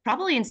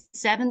probably in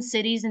 7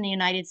 cities in the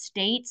United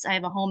States. I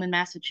have a home in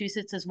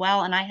Massachusetts as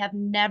well, and I have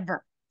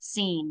never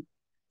seen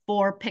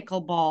 4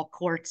 pickleball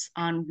courts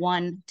on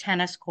 1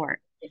 tennis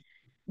court.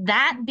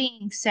 That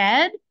being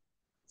said,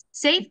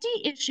 safety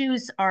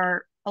issues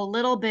are a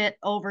little bit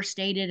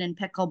overstated in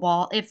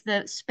pickleball. If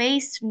the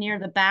space near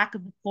the back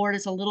of the court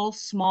is a little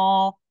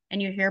small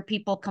and you hear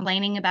people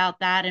complaining about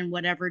that in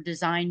whatever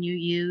design you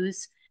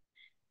use,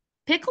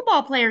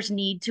 pickleball players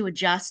need to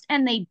adjust,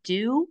 and they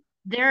do.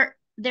 There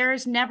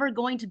is never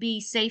going to be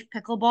safe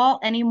pickleball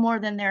any more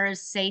than there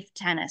is safe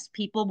tennis.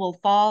 People will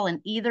fall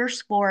in either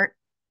sport.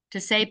 To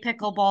say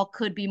pickleball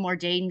could be more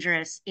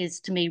dangerous is,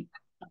 to me,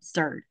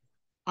 absurd.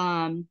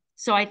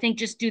 So I think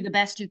just do the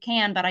best you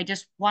can, but I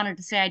just wanted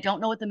to say I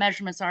don't know what the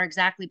measurements are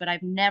exactly, but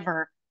I've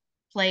never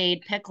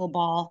played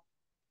pickleball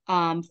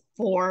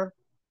for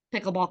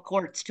pickleball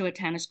courts to a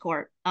tennis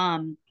court.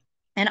 And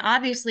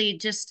obviously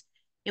just,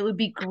 it would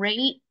be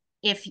great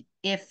if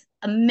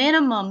a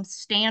minimum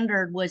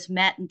standard was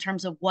met in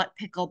terms of what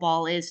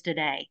pickleball is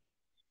today.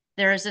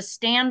 There is a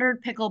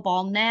standard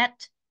pickleball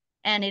net,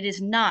 and it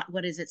is not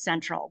what is at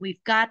Central.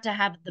 We've got to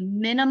have the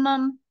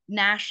minimum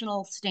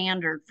national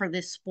standard for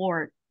this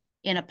sport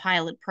in a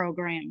pilot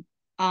program.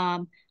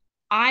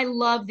 I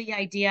love the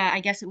idea.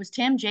 I guess it was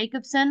Tim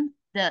Jacobson,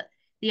 the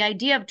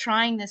idea of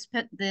trying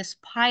this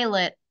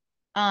pilot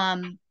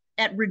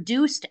at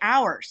reduced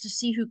hours to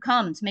see who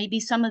comes. Maybe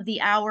some of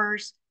the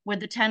hours where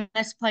the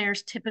tennis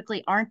players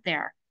typically aren't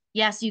there.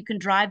 Yes, you can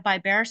drive by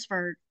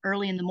Beresford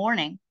early in the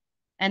morning,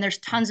 and there's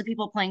tons of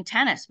people playing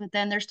tennis, but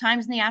then there's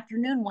times in the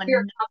afternoon when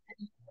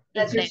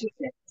that's your 2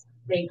 cents.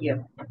 Thank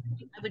you.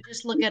 I would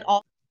just look at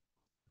all.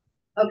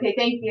 Okay,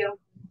 thank you.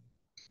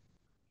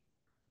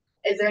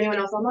 Is there anyone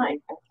else online?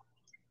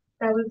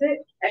 That was it.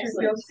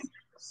 Excellent.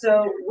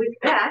 So with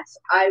that,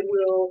 I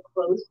will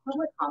close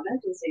public comment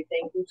and say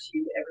thank you to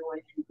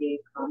everyone who gave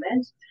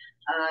comment,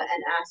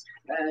 and ask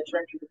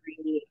Director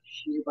Greeny if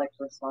she would like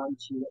to respond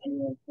to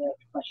any of the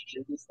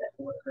questions that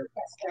were heard.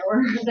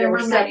 Yes, there were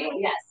several.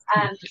 Yes.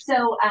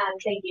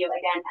 Thank you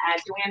again,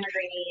 Joanne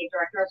Magrini,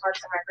 Director of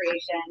Parks and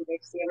Recreation.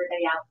 Great to see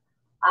everybody out.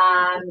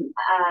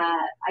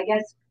 I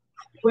guess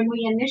when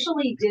we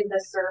initially did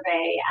the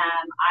survey,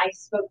 I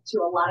spoke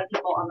to a lot of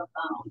people on the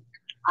phone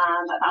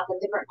about the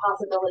different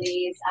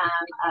possibilities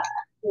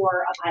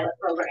for a pilot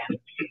program.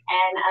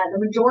 And the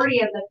majority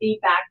of the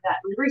feedback that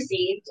we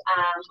received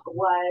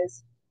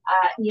was,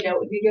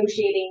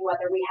 negotiating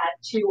whether we had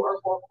 2 or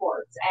 4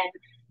 courts. And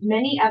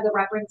many of the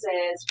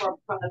references from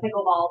the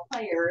pickleball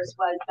players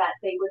was that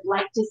they would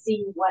like to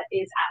see what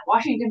is at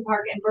Washington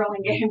Park and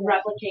Burlingame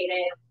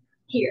replicated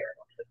here.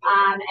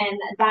 And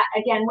that,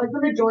 again, was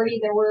the majority.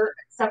 There were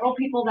several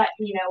people that,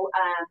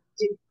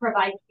 did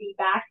provide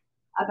feedback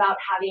about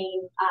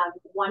having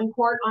 1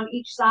 court on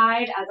each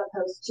side as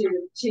opposed to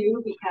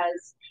 2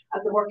 because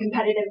of the more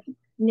competitive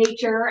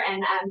nature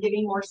and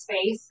giving more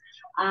space.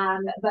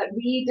 But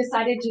we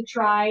decided to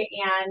try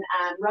and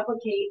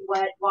replicate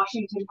what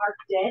Washington Park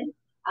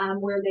did,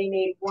 where they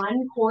made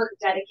 1 court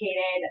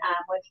dedicated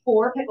with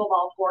 4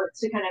 pickleball courts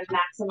to kind of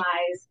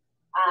maximize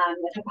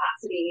the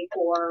capacity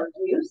for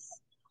use.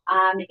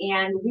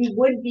 And we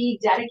would be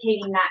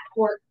dedicating that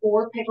court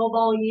for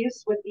pickleball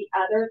use with the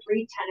other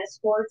 3 tennis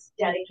courts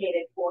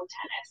dedicated for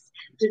tennis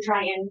to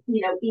try and,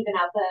 even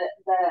out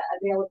the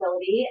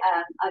availability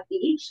of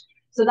each.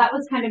 So that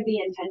was kind of the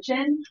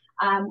intention.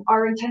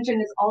 Our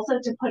intention is also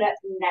to put up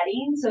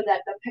netting so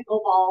that the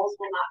pickleballs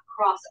will not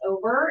cross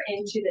over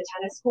into the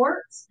tennis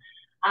courts.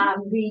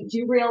 We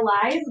do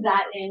realize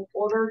that in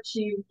order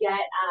to get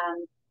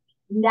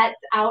nets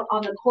out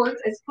on the courts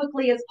as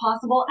quickly as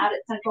possible out at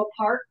Central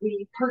Park,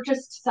 we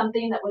purchased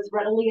something that was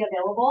readily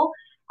available.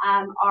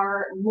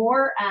 Our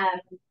more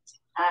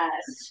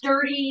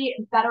sturdy,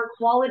 better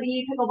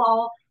quality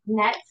pickleball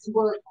nets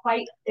were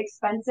quite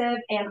expensive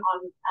and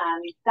on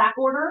back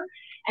order.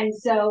 And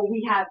so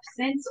we have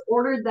since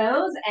ordered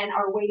those and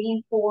are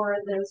waiting for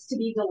those to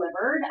be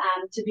delivered,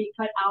 to be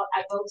put out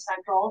at both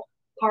Central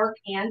Park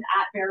and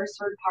at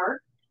Beresford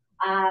Park.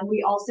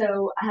 We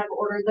also have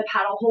ordered the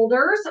paddle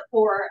holders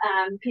for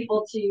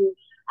people to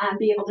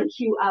be able to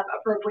queue up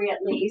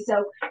appropriately.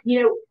 So,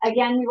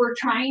 again, we were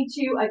trying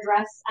to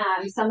address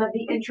some of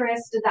the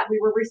interest that we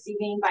were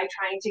receiving by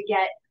trying to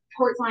get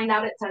courts lined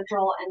out at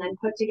Central and then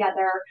put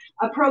together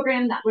a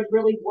program that would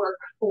really work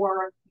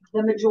for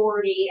the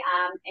majority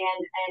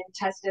and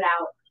test it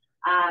out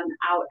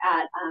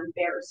at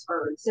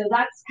Beresford. So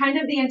that's kind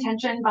of the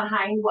intention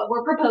behind what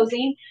we're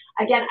proposing.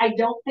 Again, I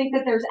don't think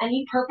that there's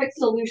any perfect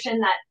solution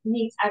that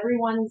meets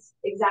everyone's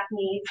exact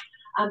needs,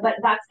 but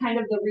that's kind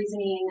of the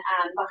reasoning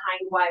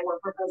behind why we're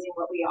proposing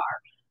what we are.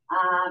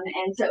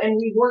 And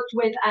we've worked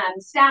with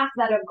staff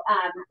that have,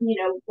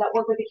 that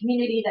work with the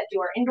community that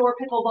do our indoor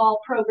pickleball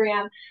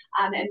program,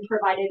 and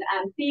provided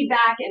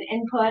feedback and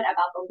input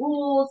about the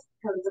rules,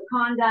 codes of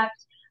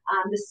conduct,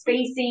 the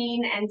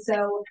spacing. And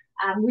so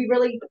we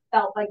really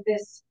felt like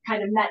this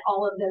kind of met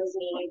all of those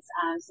needs.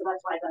 So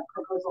that's why the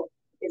proposal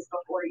is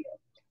before you.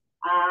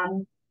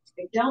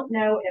 I don't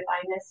know if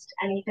I missed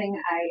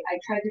anything. I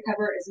tried to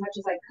cover as much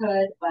as I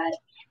could, but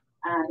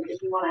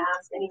if you want to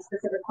ask any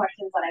specific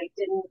questions that I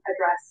didn't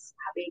address,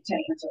 happy to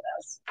answer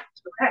those.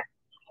 Okay.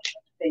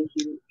 Thank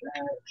you,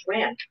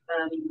 Joanne.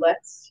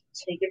 Let's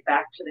take it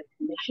back to the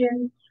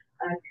commission.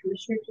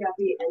 Commissioner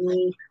Chiappi,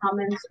 any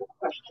comments or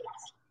questions?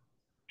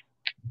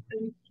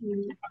 Thank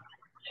you,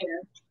 Chair.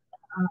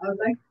 I'd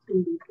like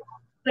to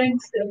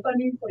thank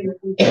Stephanie for your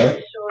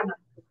presentation and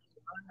for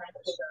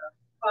the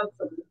Parks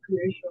and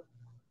Recreation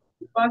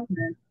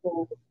Department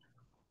for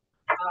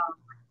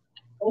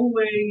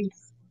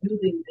always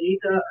using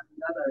data and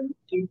data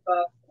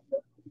feedback from the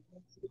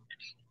community.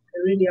 I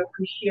really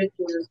appreciate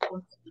your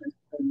responsiveness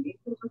for the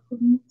needs of the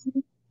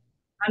community.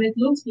 And it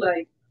looks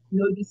like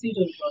your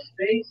decision was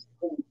based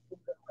on the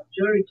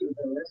majority of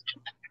the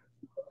response,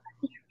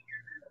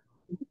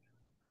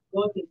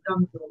 both in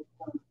terms of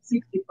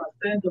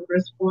 60% of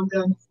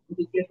respondents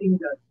indicating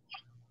that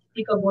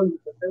pickleball is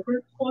the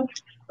favorite sport,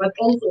 but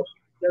also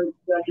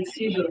the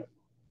decision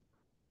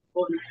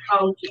on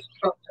how to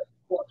structure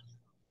courts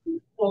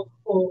for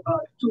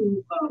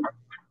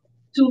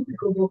two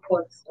pickleball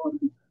courts on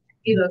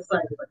either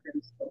side of a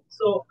tennis court.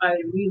 So I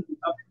really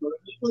applaud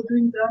you for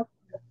doing that.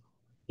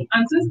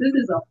 And since this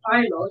is a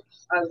pilot,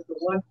 as the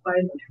one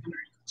pilot,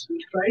 we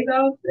try it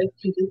out, let's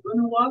see if it's going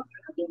to work,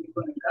 and then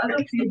we're going to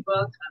gather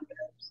feedback and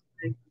then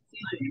make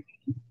decisions.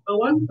 But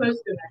one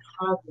question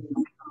I have is,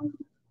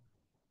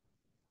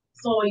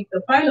 so if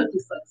the pilot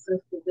is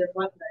successful, then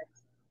what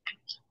next?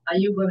 Are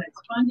you going to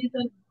expand it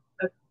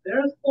at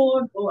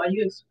Beresford, or are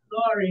you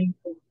exploring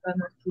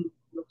alternative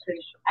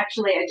locations?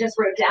 Actually, I just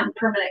wrote down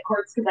permanent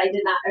courts because I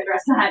did not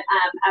address that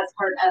as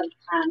part of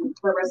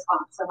the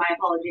response, so my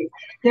apologies.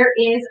 There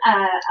is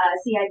a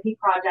CIP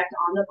project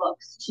on the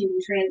books to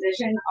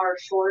transition our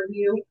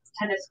Shoreview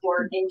tennis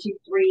court into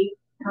 3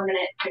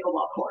 permanent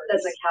pickleball courts.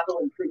 That's a capital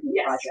improvement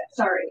project.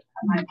 Sorry,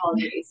 my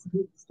apologies.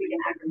 Speaking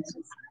acronyms.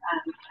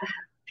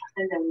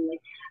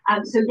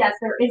 So yes,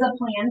 there is a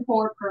plan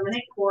for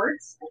permanent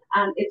courts.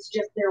 It's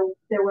just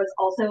there was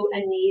also a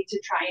need to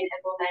try and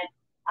implement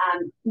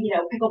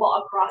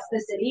pickleball across the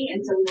city,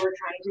 and so we were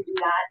trying to do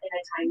that in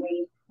a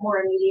timely,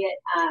 more immediate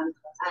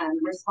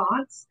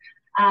response.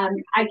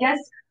 I guess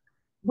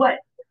what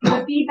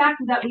the feedback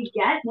that we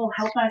get will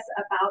help us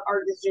about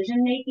our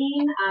decision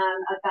making,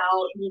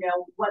 about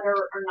whether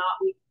or not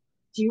we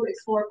do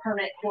explore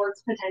permanent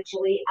courts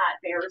potentially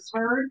at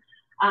Beresford.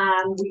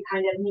 We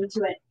kind of need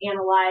to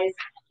analyze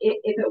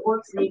if it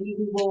works. Maybe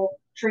we will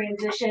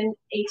transition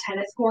a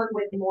tennis court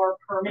with more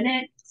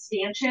permanent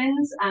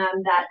stanchions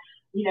that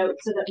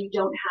so that we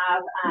don't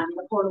have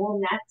the portable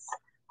nets.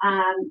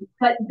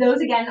 But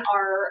those again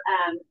are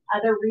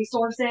other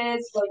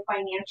resources, both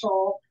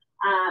financial,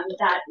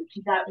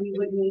 that we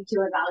would need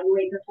to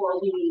evaluate before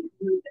we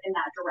move in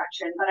that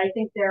direction. But I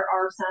think there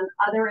are some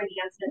other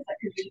enhancements that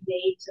could be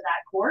made to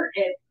that court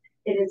if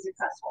it is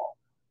successful.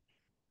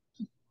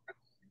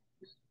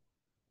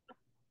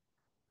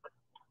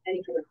 Any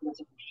further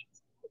comments or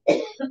questions?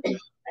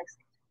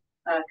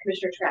 Excellent.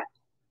 Commissioner Trapp.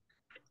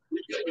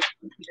 Thank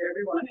you to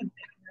everyone, and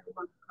thank you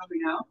everyone for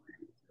coming out.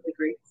 It's really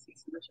great to see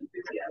so much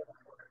enthusiasm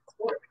for the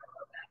sport.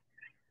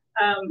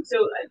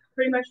 So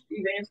pretty much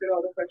you've answered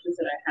all the questions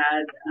that I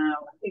had.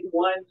 I think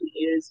one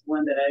is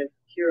one that I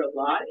hear a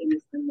lot, and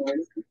it's the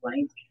noise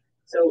complaint.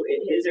 So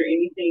is there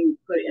anything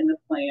put in the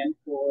plan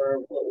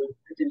for what would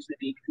potentially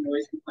be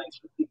noise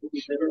complaints for people who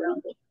live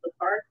around the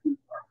park who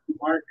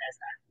aren't as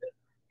active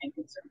and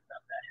concerned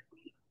about that if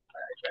we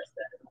address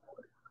that in the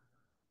board?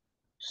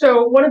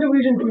 So one of the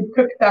reasons we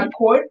picked that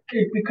court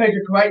is because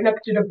it's right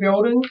next to the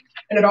building,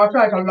 and it also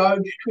has a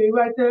large tree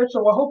right there.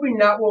 So we're hoping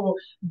that will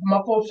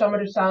muffle some of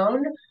the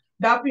sound.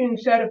 That being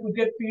said, if we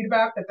get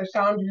feedback that the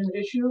sound is an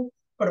issue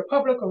for the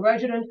public or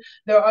residents,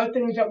 there are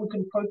things that we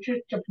can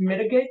purchase to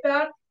mitigate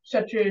that,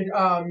 such as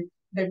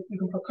that you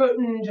can put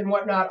curtains and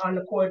whatnot on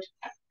the courts.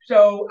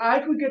 So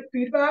as we get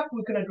feedback,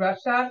 we can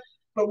address that.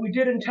 But we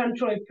did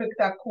intentionally pick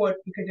that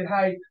court because it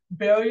has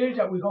barriers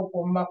that we hope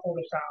will muffle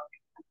the sound.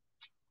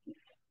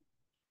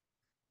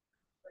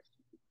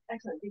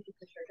 Excellent. Thank you,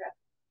 Commissioner Trapp.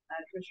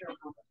 Commissioner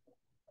O'Connell.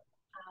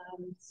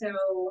 So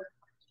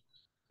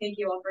thank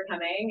you all for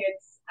coming.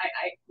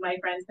 My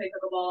friends play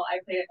pickleball. I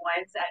played it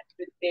once at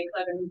the big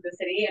club in the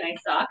city, and I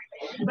suck.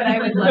 But I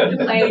would love to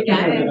play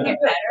again and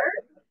get better.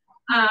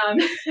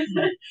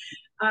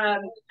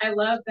 I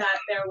love that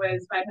there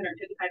was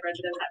 555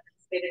 residents that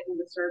participated in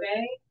the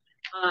survey.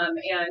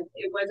 And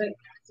it wasn't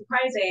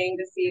surprising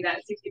to see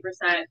that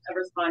 60% of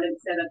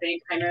respondents said that they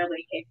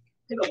primarily play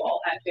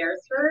pickleball at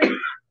Beresford.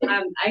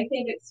 I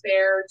think it's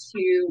fair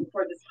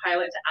for this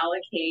pilot to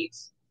allocate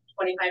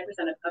 25%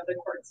 of the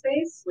court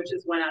space, which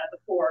is 1 out of the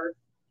 4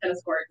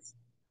 tennis courts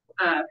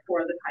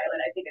for the pilot.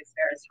 I think it's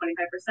fair as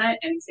 25%,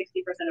 and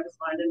 60% of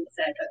respondents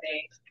said that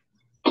they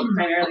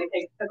primarily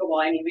play pickleball.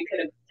 I mean, we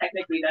could have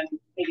technically done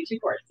maybe 2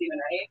 courts even,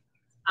 right?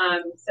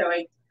 So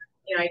I'm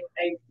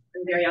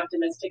very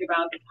optimistic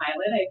about the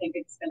pilot. I think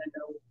it's going to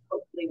go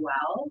hopefully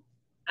well,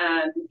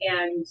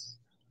 and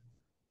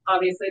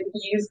obviously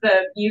use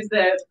the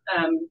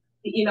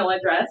email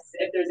address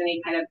if there's any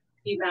kind of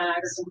feedback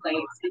or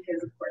complaints,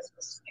 because of course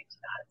we'll just stick to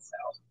that. So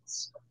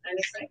I'm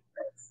excited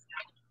for this.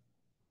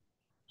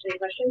 Any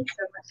questions?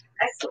 No questions.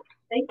 Excellent.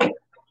 Thank you.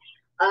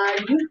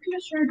 Youth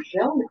Commissioner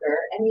Joner,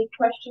 any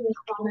questions,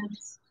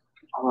 comments?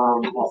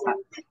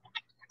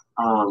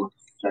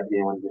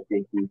 Stephanie, I wanted to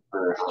thank you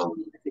for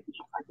taking the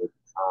time to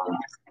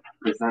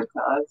present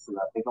to us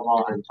about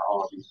pickleball, and to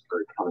all of you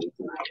for coming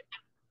tonight.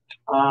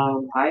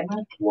 I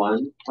have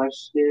one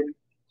question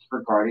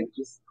regarding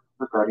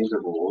the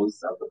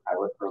rules of the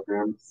pilot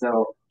program.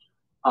 So,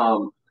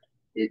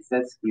 it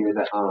says here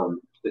that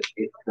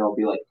they'll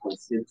be like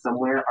posted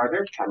somewhere. Are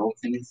there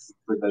penalties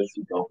for those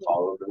who don't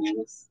follow the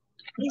rules?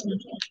 Joanne,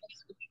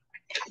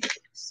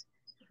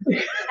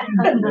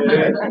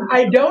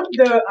 I'm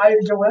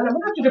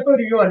gonna have to defer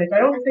to you on this. I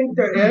don't think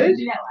there is.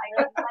 No,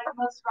 I like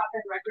most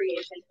drop-in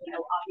recreation,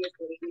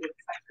 obviously we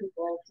expect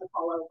people to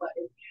follow what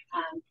is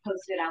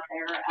posted out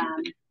there.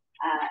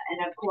 And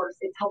of course,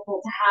 it's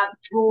helpful to have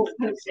rules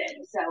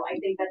posted. So I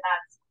think that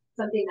that's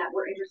something that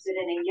we're interested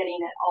in getting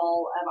at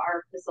all of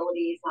our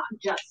facilities, not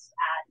just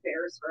at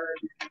Beresford.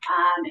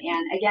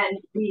 And again,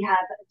 we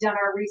have done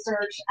our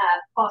research at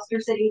Foster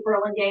City,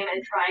 Burlingame,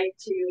 and tried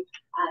to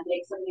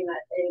make something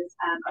that is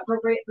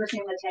appropriate for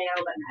San Mateo,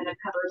 but kind of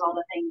covers all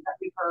the things that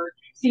we've heard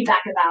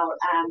feedback about.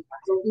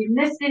 So if we've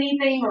missed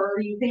anything, or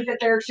you think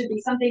that there should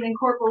be something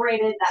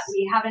incorporated that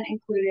we haven't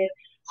included,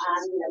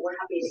 we're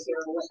happy to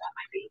hear what that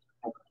might be.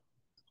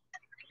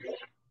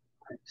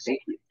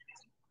 Thank you.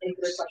 Any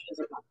further questions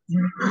or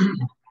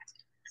comments?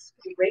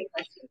 Great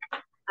question.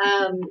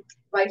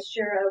 Vice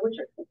Chair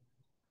Richard.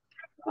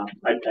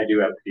 I do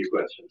have a few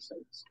questions.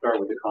 And start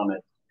with a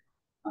comment.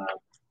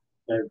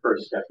 And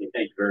first, Stephanie,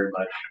 thank you very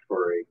much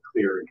for a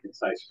clear and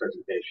concise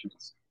presentation.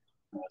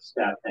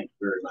 Staff, thank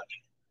you very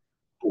much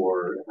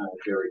for a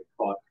very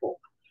thoughtful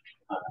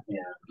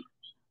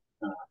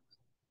and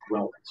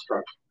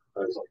well-constructed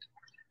proposal.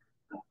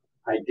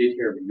 I did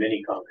hear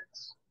many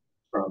comments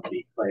from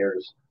the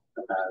players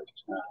about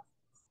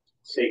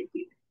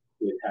safety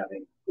with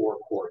having 4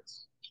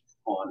 courts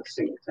on a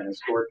single tennis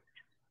court,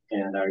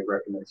 and I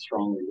recommend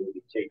strongly that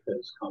we take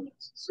those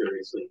comments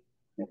seriously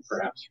and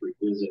perhaps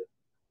revisit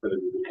whether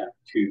we would have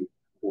 2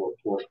 or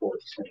 4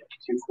 courts, and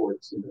 2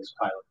 courts in this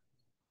pilot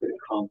could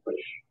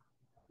accomplish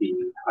the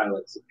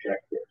pilot's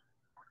objective.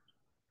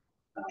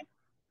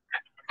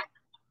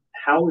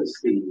 How is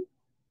the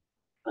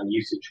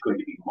usage going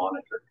to be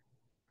monitored?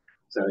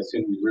 So I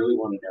assume you really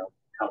want to know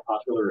how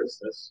popular is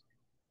this,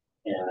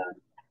 and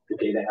the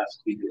data has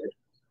to be good.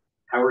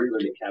 How are you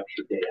going to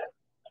capture data?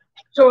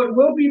 So it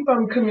will be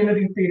from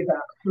community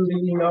feedback through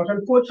the emails.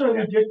 Unfortunately,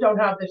 we just don't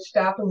have the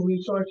staff and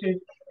resources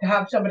to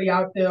have somebody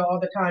out there all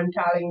the time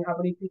tallying how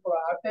many people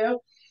are out there.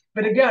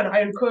 But again,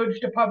 I encourage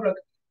the public,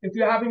 if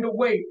you're having to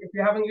wait, if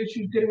you're having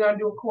issues getting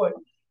onto a court,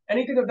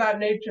 anything of that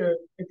nature,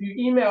 if you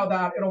email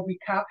that, it'll be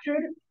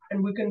captured,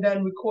 and we can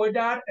then record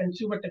that and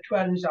see what the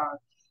trends are.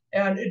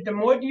 And the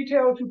more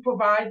details you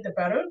provide, the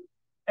better.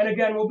 And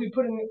again, we'll be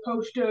putting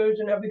posters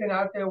and everything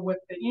out there with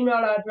the email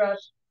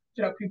address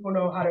so that people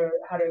know how to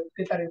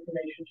get that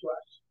information to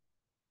us.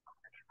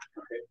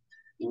 Okay.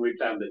 And we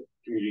found that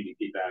community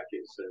feedback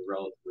is a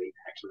relatively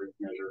accurate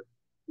measure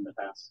in the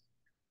past.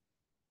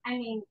 I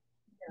mean,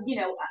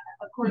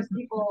 of course,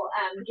 people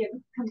give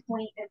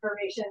complaint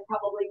information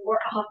probably more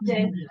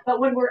often,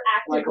 but when we're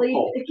actively,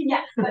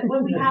 yes, but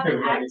when we have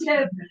an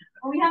active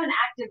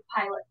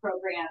pilot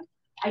program,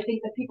 I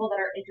think the people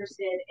that are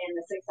interested in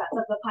the success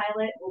of the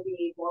pilot will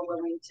be more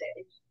willing to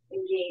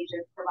engage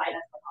and provide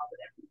us the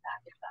positive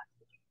feedback.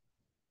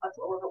 That's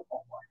what we're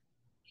hopeful for.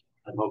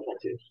 I'm hopeful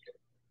too.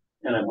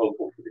 And I'm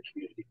hopeful for the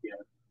community.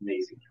 Yeah,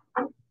 amazing.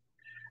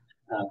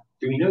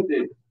 Do we know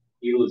the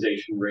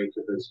utilization rate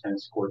of those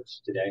tennis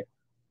courts today?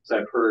 So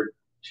I've heard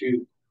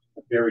 2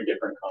 very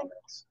different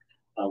comments.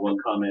 One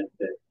comment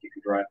that you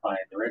can drive by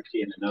and they're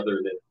empty, and another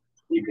that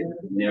you can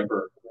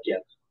never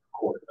get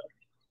court.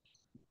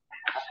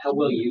 How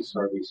well used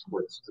are these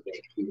courts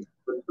today? Can you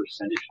put a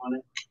percentage on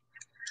it?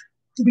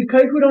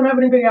 Because we don't have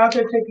anybody out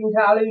there taking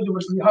tallies, it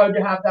would be hard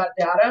to have that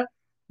data.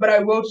 But I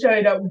will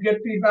say that we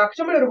get feedback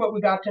similar to what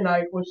we got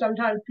tonight, where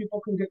sometimes people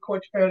can get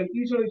courts fairly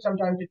easily,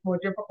 sometimes it's more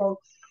difficult.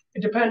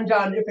 It depends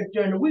on if it's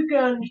during the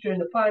weekends, during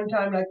the prime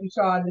time, like we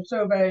saw in the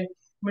survey.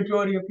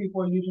 Majority of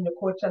people are using the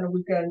courts on the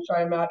weekend, so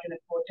I imagine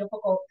it's more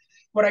difficult.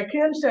 What I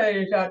can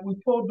say is that we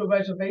pulled the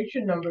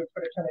reservation numbers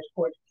for the tennis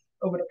courts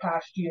over the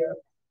past year.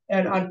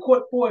 And on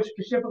court 4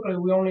 specifically,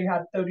 we only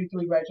had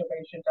 33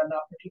 reservations on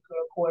that particular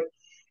court.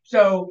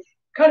 So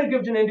kind of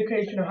gives an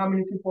indication of how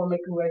many people are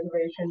making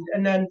reservations.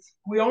 And then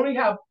we only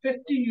have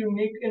 50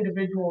 unique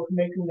individuals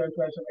making those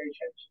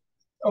reservations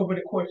over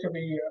the course of a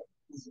year.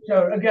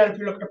 So again, if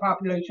you look at the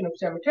population of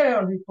San Mateo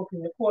and who's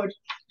booking the courts,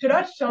 so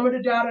that's some of the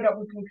data that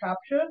we can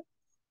capture.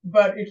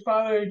 But as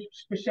far as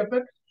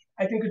specifics,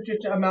 I think it's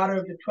just a matter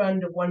of the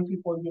trend of when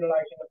people are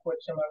utilizing the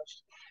courts the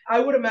most. I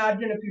would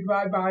imagine if you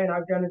drive by, and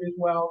I've done it as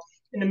well,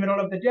 in the middle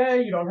of the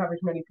day, you don't have as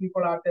many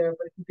people out there,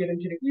 but if you get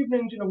into the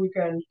evenings and the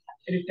weekends,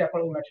 it is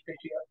definitely much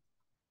busier.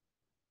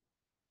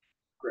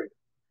 Great.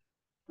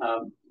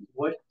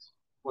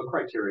 What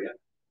criteria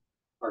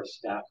are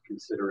staff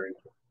considering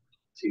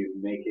to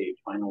make a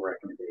final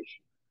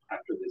recommendation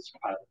after this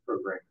pilot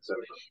program is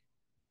over?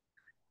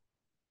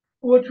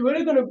 Well, it's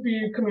really going to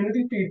be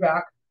community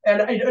feedback,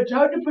 and it's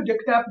hard to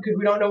predict that because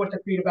we don't know what the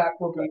feedback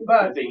will be.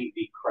 But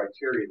the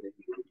criteria that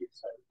you would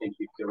use, I think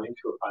you go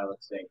into a pilot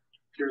saying,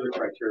 here are the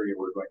criteria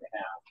we're going to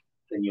have,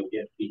 then you'll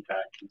get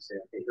feedback and say,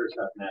 okay, here's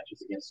how it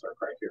matches against our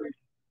criteria.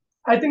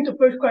 I think the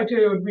first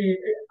criteria would be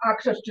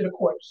access to the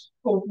courts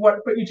for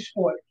each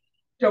sport.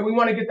 So we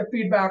want to get the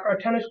feedback. Are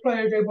tennis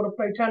players able to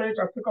play tennis?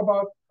 Are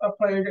pickleball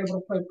players able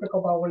to play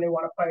pickleball when they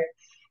want to play it?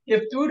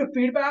 If through the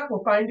feedback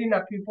we're finding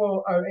that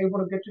people are able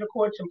to get to the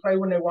courts and play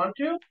when they want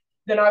to,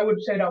 then I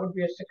would say that would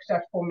be a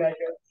successful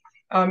measure.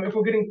 If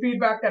we're getting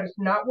feedback that it's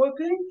not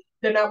working,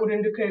 then that would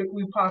indicate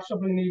we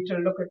possibly need to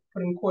look at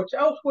putting courts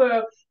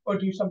elsewhere or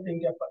do something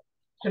different.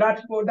 So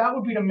that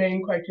would be the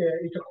main criteria,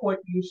 is the court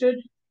usage,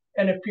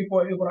 and if people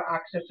are able to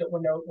access it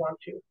when they want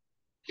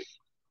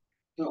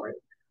to. All right.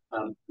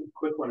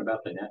 Quick one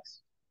about the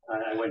nets.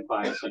 I went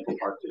by Central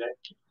Park today,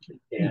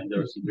 and there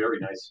were some very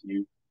nice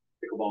new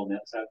pickleball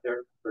nets out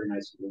there, very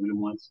nice aluminum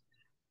ones.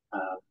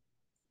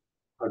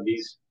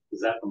 Is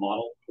that the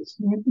model?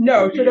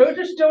 No, so those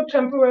are still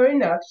temporary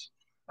nets.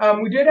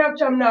 We did have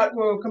some that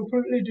were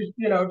completely just,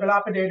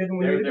 dilapidated and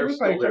we needed to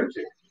replace them.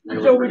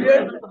 So we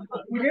did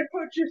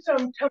purchase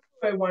some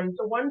temporary ones.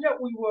 The ones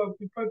that we will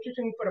be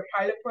purchasing for the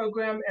pilot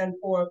program and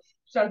for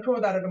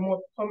Central that are the more,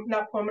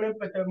 not permanent,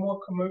 but they're more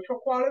commercial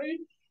quality,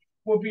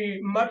 will be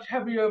much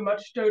heavier,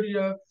 much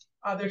sturdier.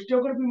 They're still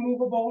going to be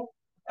movable,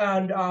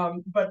 and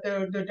but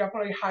they're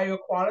definitely higher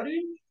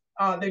quality.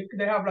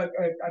 They have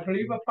I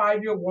believe a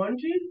 5-year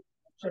warranty.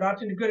 So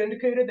that's a good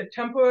indicator. The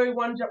temporary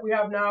ones that we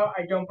have now,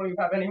 I don't believe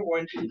have any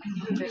warranty.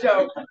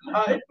 So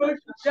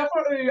it's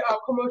definitely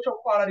commercial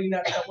quality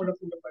nets that we're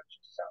looking to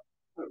purchase. So.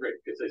 Oh, great,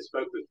 because I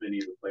spoke with many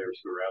of the players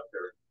who were out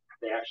there.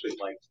 They actually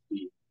liked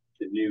the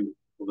new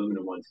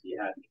aluminum ones you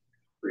had.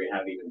 Where you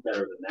have even better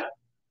than that.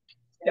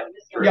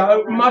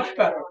 Yeah, much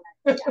better.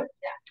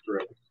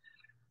 Terrific.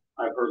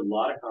 I've heard a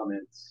lot of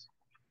comments,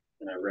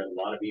 and I read a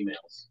lot of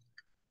emails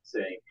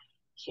saying,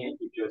 "Can't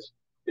you just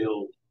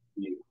build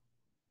new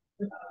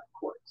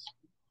courts?"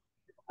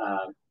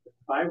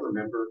 If I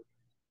remember,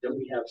 don't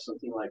we have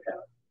something like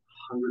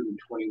a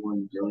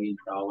 $121 million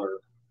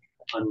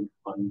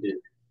unfunded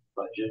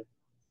budget?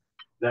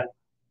 That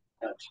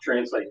to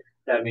translate,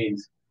 that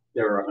means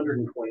there's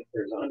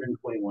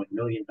 $121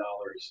 million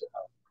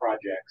of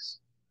projects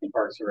in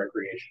Parks and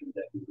Recreation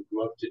that we would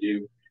love to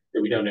do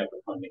that we don't have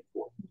the funding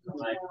for.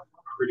 Am I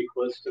pretty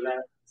close to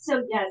that?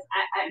 So yes,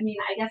 I mean,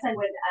 I guess I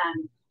would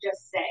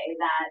just say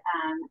that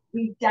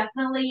we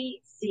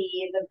definitely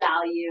see the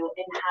value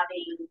in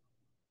having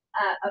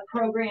a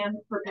program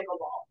for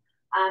pickleball.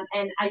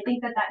 And I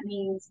think that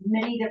means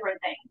many different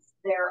things.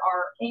 There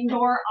are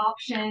indoor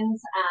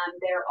options,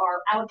 there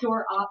are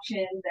outdoor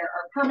options, there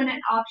are permanent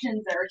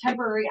options, there are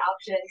temporary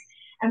options.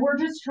 And we're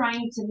just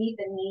trying to meet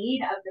the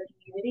need of the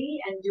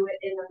community and do it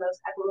in the most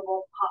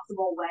equitable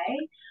possible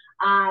way.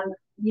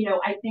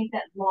 I think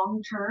that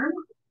long term,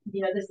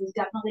 this is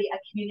definitely a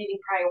community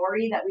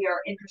priority that we are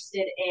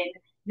interested in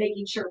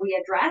making sure we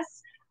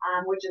address,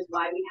 which is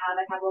why we have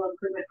a capital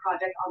improvement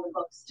project on the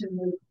books to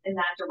move in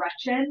that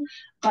direction.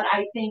 But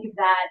I think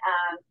that,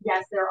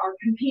 yes, there are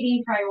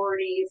competing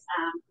priorities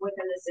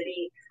within the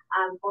city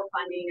for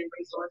funding and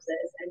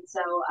resources. And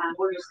so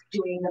we're just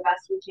doing the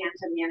best we can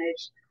to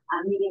manage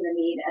meeting the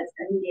need as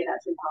immediate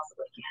as we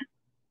possibly can.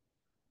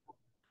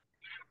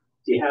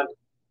 Do you have,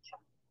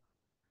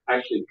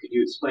 actually, could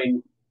you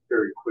explain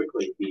very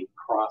quickly the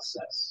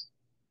process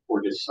for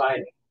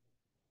deciding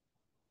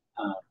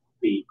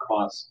the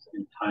cost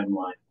and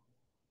timeline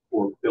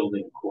for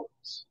building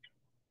courts?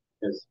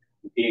 Because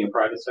being a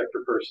private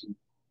sector person,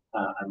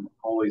 I'm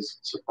always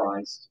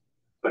surprised,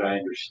 but I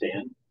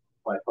understand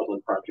why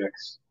public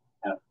projects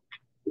have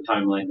the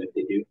timeline that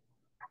they do.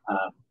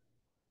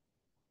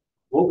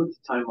 What would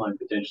the timeline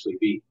potentially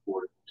be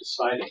for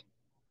deciding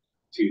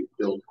to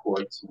build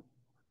courts and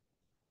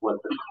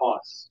what the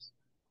cost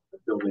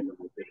of building them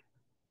would be?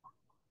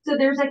 So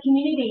there's a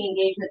community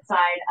engagement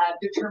side of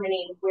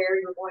determining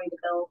where you're going to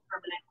build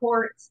permanent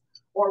courts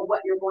or what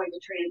you're going to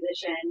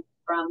transition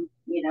from,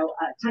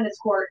 a tennis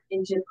court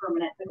into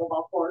permanent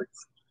pickleball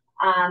courts.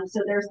 So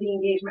there's the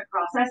engagement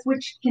process,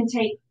 which can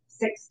take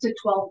 6 to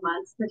 12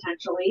 months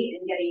potentially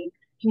in getting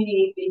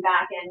community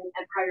feedback and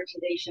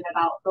prioritization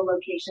about the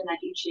location that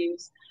you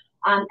choose.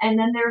 And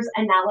then there's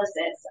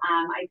analysis.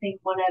 I think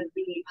one of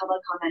the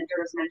public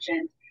commenters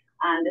mentioned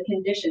the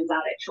conditions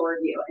out at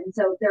Shoreview. And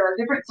so there are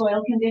different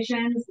soil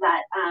conditions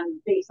that,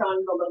 based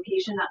on the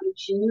location that we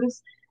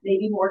choose, may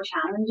be more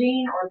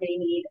challenging or may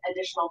need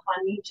additional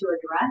funding to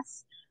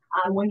address.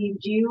 When you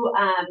do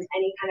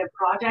any kind of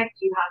project,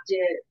 you have to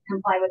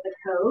comply with the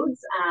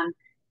codes,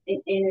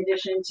 in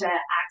addition to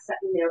access,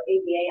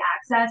 ADA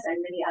access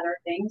and many other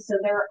things. So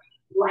there are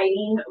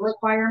lighting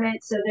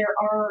requirements. So there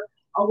are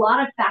a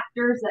lot of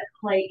factors that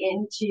play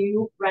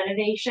into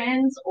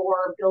renovations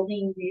or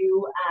building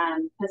new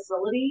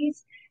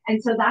facilities.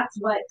 And so that's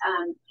what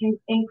can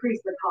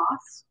increase the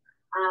cost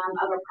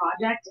of a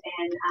project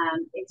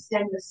and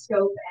extend the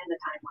scope and the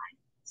timeline.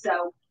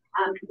 So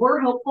we're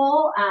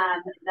hopeful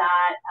that,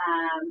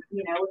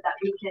 that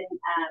we can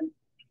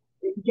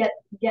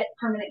get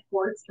permanent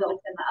courts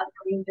built in the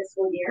upcoming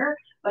fiscal year.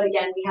 But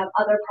again, we have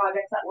other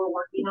projects that we're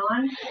working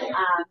on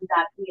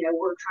that,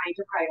 we're trying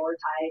to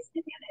prioritize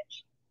and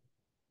manage.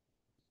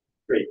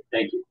 Great,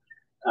 thank you.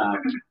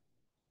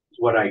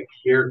 What I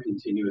hear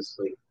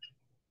continuously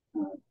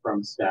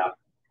from staff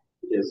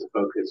is a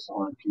focus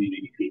on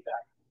community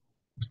feedback.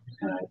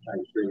 And I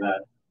hear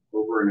that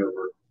over and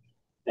over,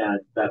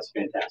 and that's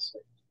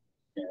fantastic.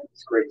 And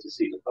it's great to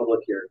see the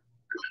public here,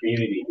 the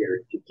community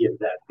here, to give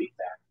that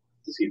feedback,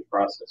 to see the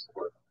process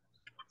work.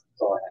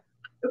 That's all I have.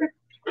 Okay,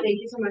 thank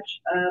you so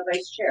much,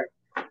 Vice Chair.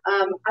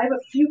 I have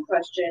a few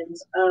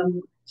questions.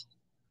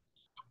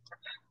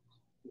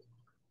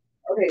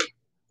 Okay,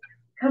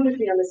 come with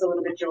me on this a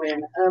little bit,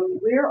 Joanne.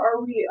 Where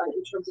are we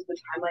in terms of the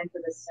timeline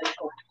for the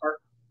Central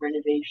Park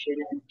renovation,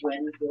 and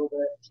when will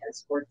the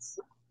tennis courts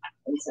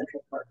and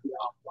Central Park be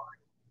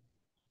offline?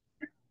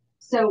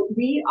 So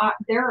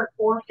there are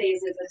 4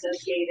 phases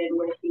associated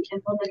with the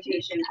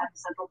implementation of the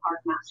Central Park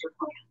Master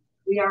Plan.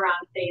 We are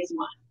on phase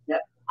 1.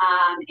 Yep.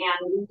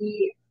 And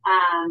we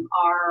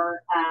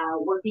are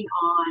working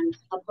on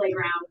a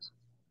playground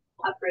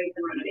upgrades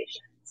and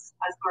renovations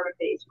as part of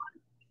phase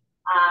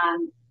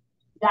 1.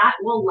 That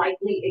will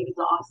likely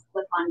exhaust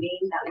the funding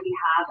that we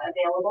have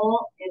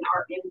available in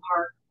our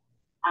in-park,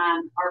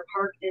 our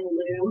park in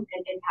lieu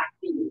and impact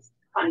fees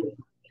funding.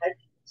 Okay.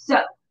 So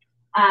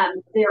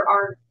there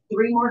are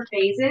 3 more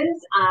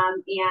phases,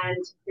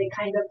 and they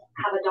kind of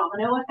have a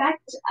domino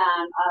effect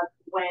of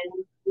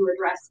when you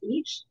address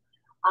each.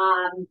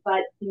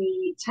 But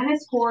the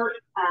tennis court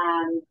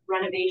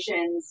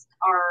renovations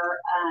are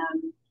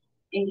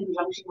in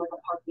conjunction with a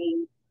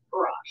parking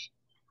garage.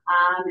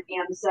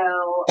 And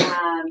so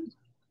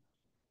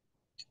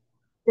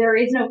there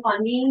is no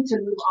funding to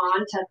move on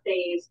to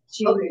phase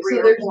 2, okay, 3,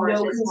 so or there's 4 no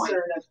at this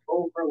concern point. of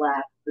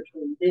overlap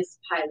between this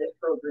pilot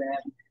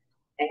program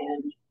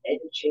and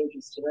any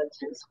changes to the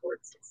tennis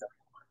courts itself.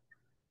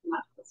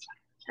 Not this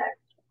time.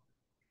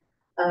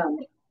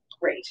 Okay.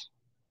 Great.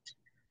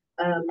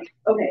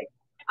 Okay.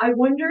 I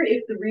wonder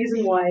if the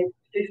reason why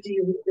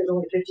there's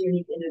only 50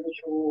 unique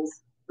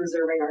individuals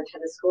reserving our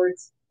tennis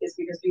courts is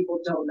because people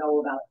don't know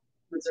about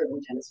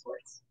reserving tennis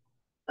courts.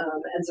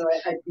 And so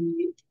I'd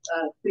be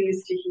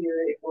pleased to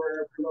hear if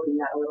we're promoting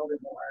that a little bit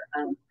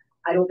more.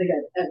 I don't think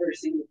I've ever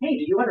seen, hey,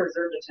 do you want to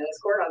reserve a tennis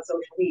court on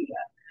social media,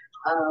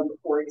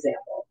 for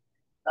example.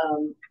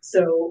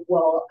 So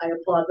while I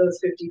applaud those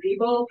 50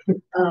 people,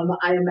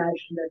 I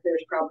imagine that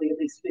there's probably at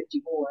least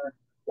 50 more,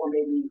 or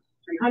maybe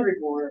 300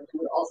 more who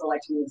would also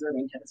like to be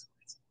reserving tennis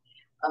courts.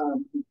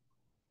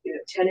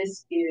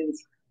 Tennis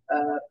is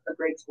a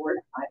great sport.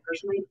 I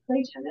personally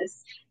play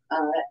tennis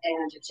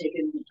and have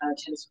taken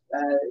tennis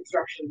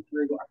instruction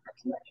through our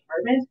Parks and Rec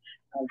department.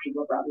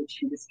 People brought me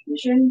to this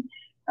commission.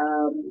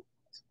 And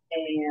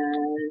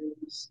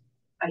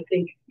I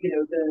think,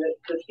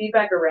 the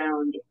feedback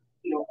around,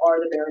 are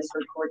the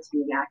Beresford courts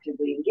being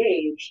actively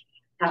engaged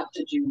have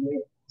to do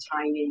with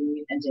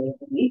timing and day of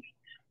the week.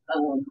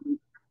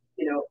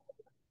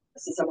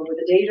 As someone with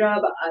a day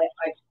job,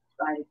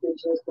 I've been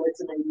to those courts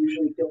and they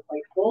usually feel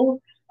quite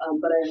full,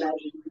 but I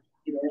imagine,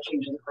 that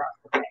changes across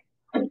the day.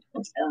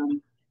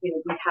 We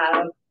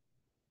have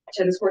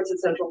tennis courts at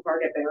Central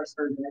Park, at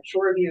Beresford, and at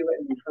Shoreview,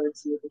 and we've heard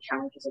some of the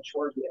challenges at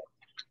Shoreview.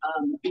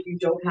 If you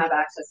don't have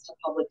access to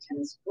public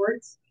tennis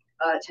courts,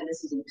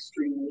 tennis is an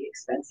extremely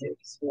expensive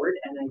sport,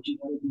 and I do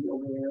want to be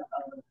aware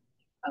of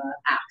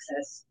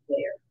access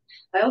there.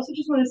 I also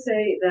just want to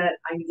say that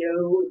I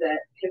know that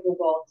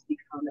pickleball has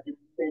become an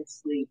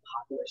immensely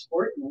popular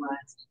sport in the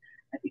last,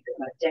 I think,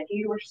 about a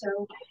decade or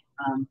so,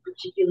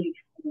 particularly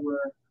for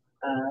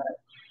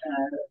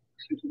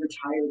the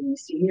retired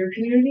senior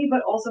community,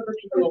 but also for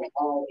people of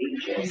all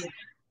ages.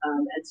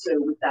 And so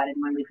with that in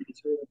mind, I think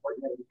it's really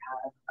important that we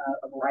have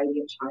a variety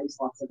of time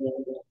slots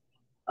available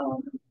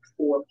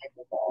for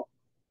pickleball.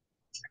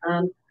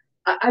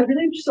 I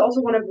really just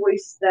also want to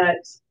voice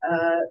that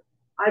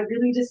I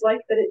really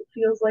dislike that it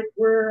feels like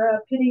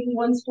we're pitting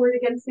one sport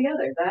against the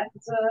other.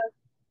 That's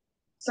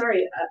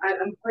sorry,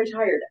 I'm quite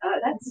tired.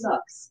 That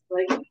sucks.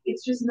 Like,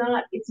 it's just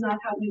not, it's not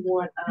how we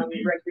want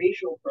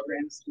recreational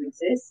programs to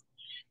exist.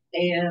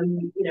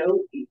 And,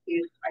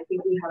 if I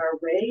think we had our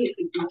way,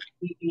 I think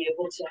we'd be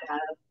able to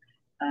have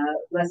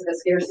less of a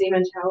scarcity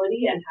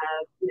mentality and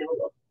have,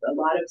 a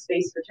lot of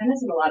space for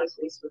tennis and a lot of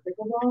space for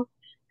pickleball,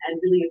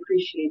 and really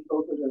appreciate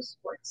both of those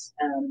sports.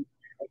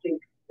 I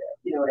think,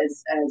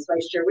 as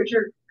Vice Chair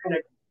Witcher kind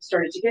of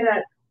started to get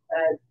at,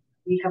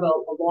 we have a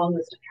long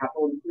list of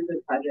capital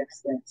improvement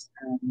projects that,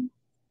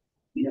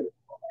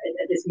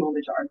 at this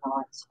moment are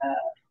not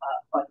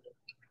funded.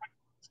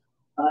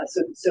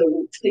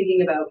 So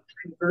thinking about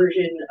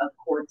conversion of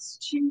courts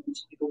to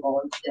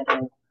pickleball instead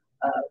of,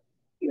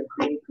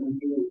 creating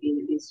new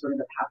is sort of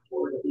a path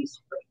forward, at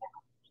least right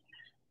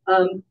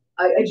now.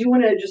 I do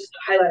want to just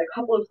highlight a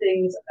couple of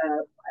things.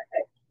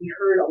 We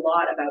heard a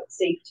lot about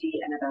safety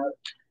and about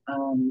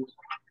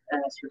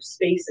sort of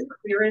space and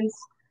clearance.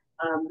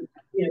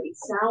 It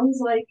sounds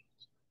like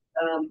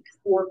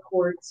 4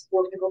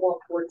 pickleball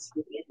courts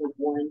within the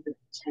one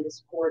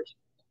tennis court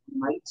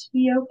might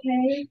be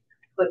okay,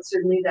 but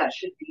certainly that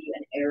should be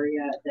an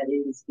area that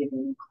is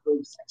given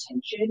close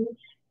attention.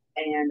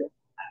 And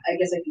I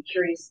guess I'd be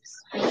curious,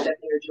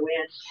 Stephanie or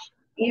Joanne,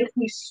 if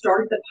we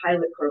start the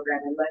pilot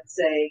program and let's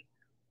say,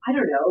 I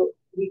don't know,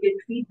 we get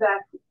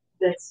feedback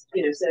that's,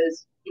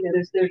 says,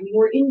 there's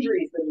more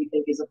injuries than we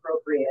think is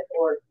appropriate,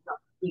 or not,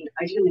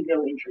 ideally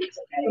no injuries,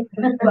 okay?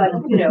 But,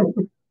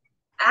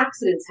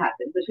 accidents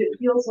happen, but it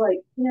feels like,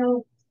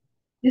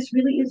 this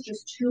really is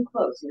just too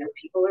close.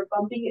 People are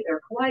bumping,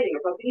 they're colliding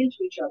or bumping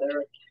into each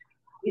other,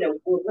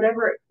 or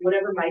whatever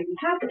might be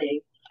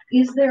happening.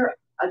 Is there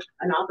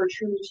an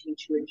opportunity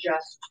to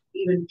adjust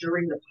even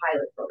during the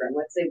pilot program?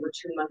 Let's say we're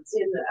 2 months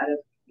in out of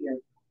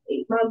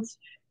 8 months.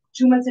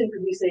 2 months in,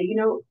 could we say,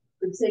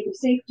 for the sake of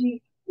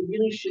safety, it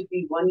really should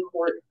be one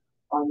court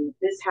on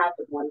this half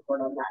with one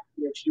court on that,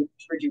 to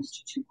reduce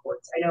to 2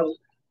 courts. I know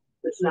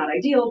that's not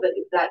ideal, but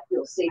if that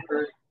feels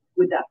safer,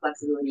 would that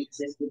flexibility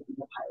exist within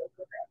the pilot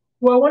program?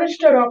 Well, I want to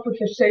start off with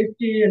the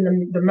safety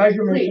and the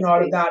measurements and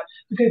all of that,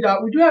 because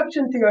we do have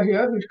Cynthia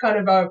here, who's kind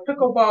of a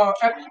pickleball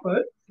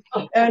expert,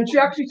 and she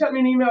actually sent me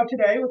an email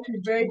today, which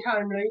is very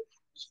timely,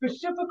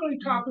 specifically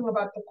talking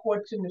about the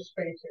courts and the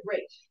spaces.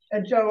 Right.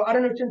 And so I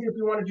don't know, Cynthia, if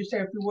you wanted to say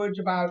a few words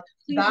about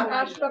that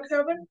aspect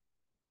of it.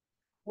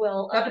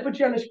 Well, not to put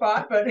you on the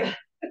spot, but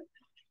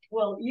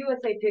well,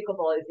 USA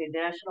Pickleball is a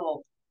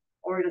national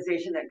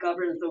organization that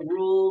governs the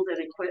rules and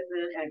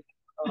equipment and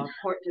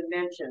court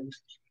dimensions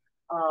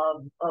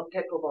of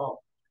pickleball.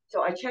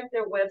 So I checked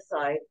their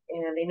website,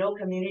 and they know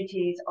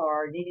communities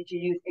are needing to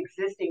use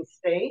existing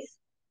space.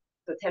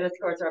 So tennis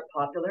courts are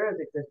popular as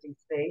existing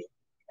space.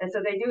 And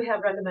so they do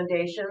have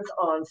recommendations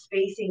on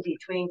spacing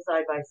between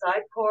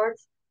side-by-side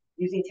courts,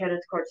 using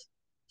tennis courts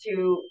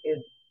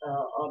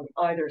on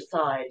either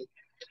side.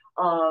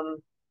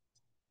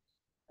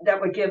 That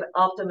would give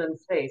optimum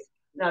space.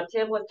 Now,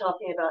 Tim was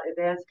talking about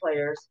advanced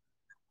players.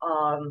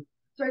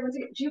 Sorry, once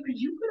again, could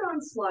you put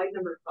on slide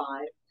number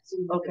 5? So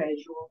okay.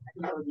 Visual.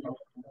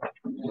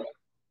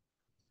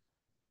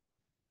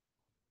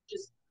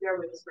 Just bear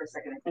with us for a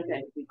second.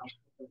 Okay.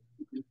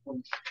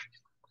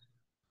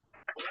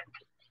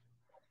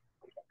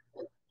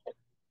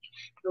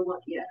 The one,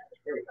 yeah,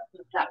 there we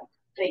go. That one.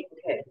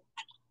 Okay.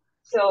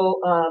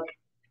 So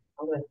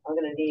I'm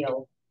gonna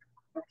kneel.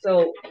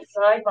 So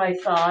side by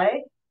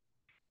side,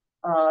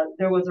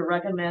 there was a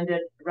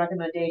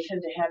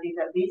recommendation to have these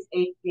at least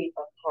 8 feet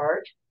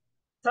apart.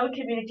 Some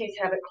communities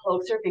have it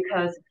closer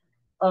because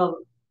of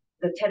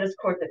the tennis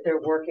court that they're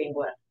working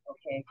with.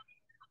 Okay.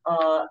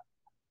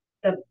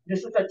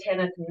 This is a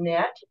tennis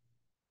net,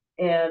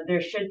 and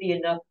there should be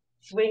enough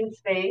swing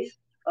space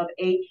of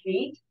 8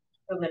 feet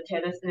from the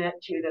tennis net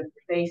to the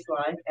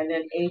baseline, and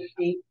then 8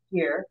 feet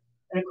here.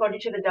 And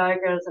according to the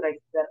diagrams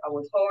that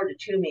was forwarded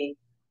to me,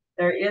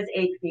 there is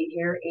 8 feet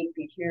here, 8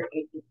 feet here,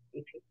 8 feet,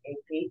 8 feet, 8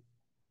 feet,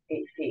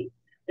 8 feet.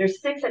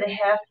 There's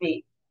 6.5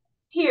 feet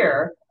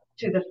here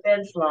to the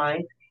fence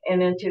line, and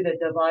then to the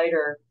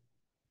divider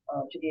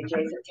to the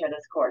adjacent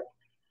tennis court.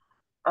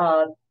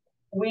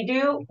 We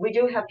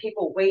do have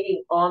people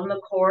waiting on the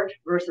court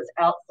versus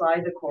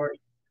outside the court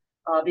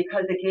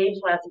because the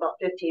games last about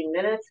 15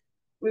 minutes.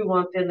 We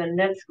want then the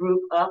next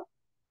group up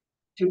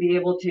to be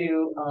able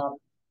to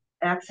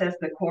access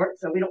the court,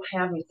 so we don't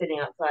have them sitting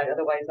outside.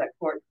 Otherwise, that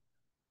court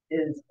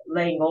is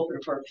laying open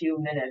for a few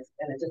minutes,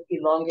 and it just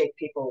elongates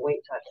people's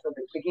wait time. So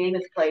the game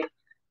is played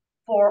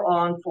 4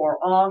 on, 4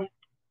 off.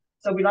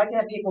 So we like to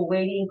have people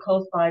waiting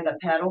close by the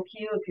paddle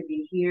cue. It could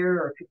be here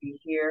or it could be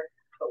here,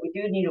 but we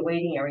do need a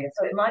waiting area.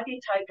 So it might be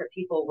tight for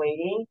people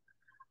waiting,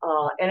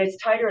 and it's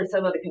tighter in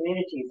some of the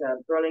communities.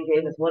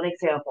 Burlingame is one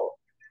example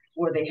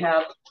where they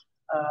have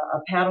a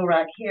paddle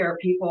rack here.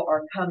 People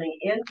are coming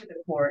into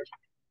the court,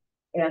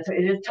 and so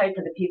it is tight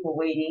for the people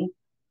waiting,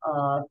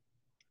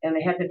 and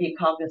they have to be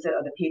cognizant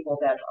of the people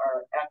that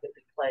are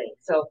actively playing.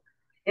 So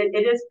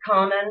it is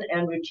common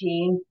and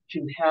routine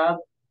to have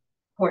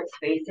court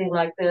spacing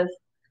like this,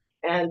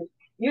 and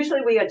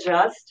usually we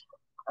adjust.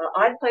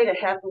 I played a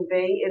half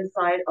bay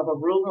inside of a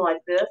room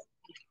like this,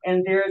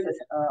 and there's this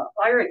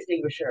fire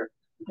extinguisher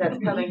that's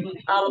coming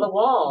out of the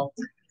wall.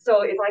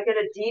 So if I get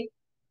a deep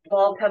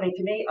ball coming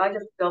to me, I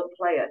just don't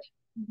play it.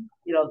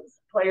 You know,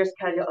 players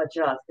kind of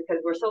adjust because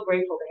we're so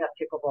grateful to have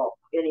pickleball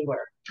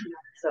anywhere.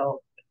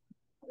 So.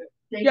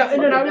 Yeah,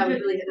 and then that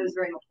was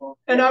very helpful.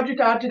 And I'll just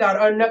add to that.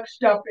 Our next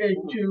step is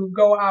to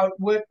go out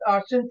with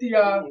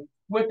Cynthia,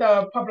 with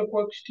our public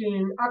works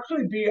team,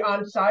 actually be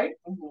on site,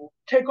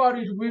 take all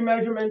these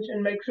remeasurements,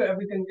 and make sure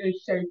everything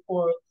is safe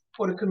for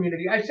the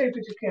community, as safe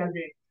as it can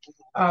be.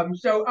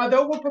 So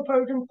although we're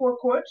proposing 4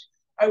 courts,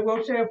 I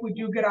will say if we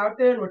do get out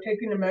there and we're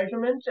taking the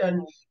measurements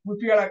and we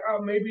feel like,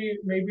 oh, maybe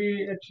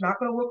it's not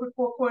going to work with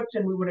 4 courts,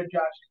 and we would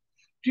adjust.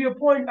 To your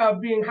point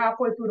of being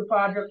halfway through the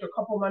project, a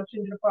couple months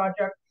into the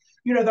project,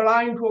 you know, the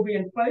lines will be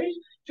in place,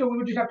 so we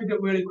would just have to get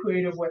really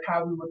creative with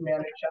how we would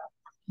manage that.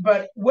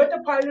 But with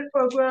the pilot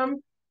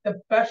program, the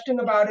best thing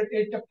about it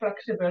is the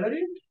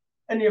flexibility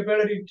and the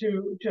ability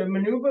to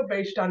maneuver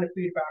based on the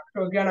feedback.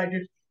 So again, I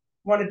just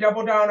want to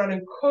double down on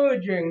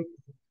encouraging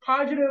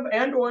positive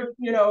and or,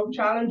 you know,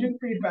 challenging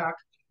feedback,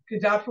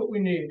 because that's what we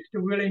need to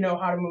really know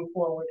how to move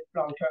forward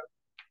long term.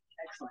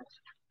 Excellent.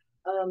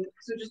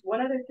 So just one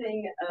other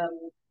thing,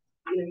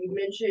 you know, you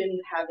mentioned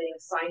having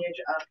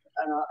signage up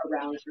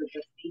around sort of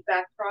the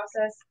feedback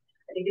process.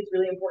 I think it's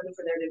really important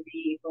for there to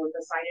be both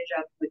a signage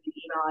up with the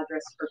email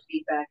address for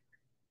feedback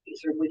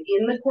sort of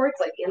within the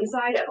courts, like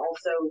inside, and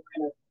also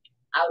kind of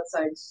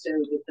outside, so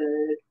that the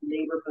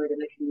neighborhood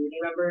and the community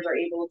members are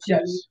able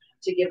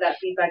to give that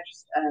feedback.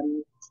 Just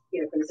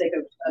you know, for the sake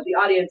of the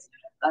audience,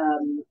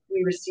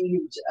 we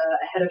received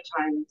ahead of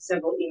time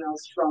several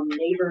emails from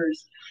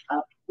neighbors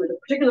with a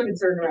particular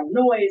concern around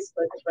noise,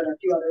 but a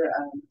few other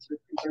sort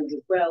of concerns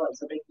as well. And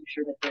so making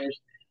sure that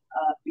there's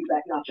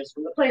feedback not just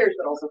from the players,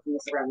 but also from the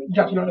surrounding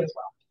community as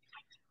well.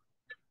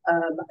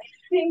 I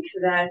think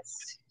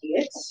that's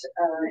it.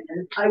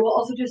 And I will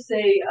also just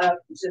say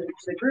to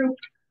the group,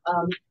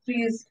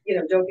 please,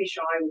 don't be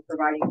shy with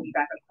providing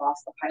feedback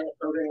across the pilot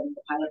program.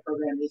 The pilot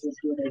program is as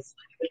good as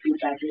the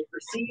feedback it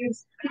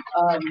receives.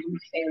 Like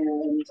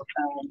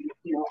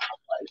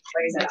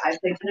I said, I've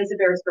played tennis at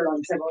Beresford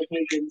on several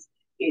occasions.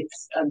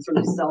 It's sort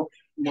of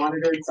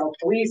self-monitored,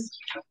 self-policed,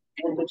 a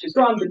little bit too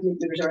strong, but you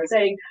understand what I'm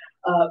saying,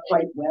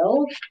 quite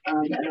well.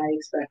 And I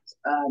expect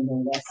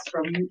no less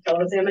from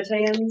fellow San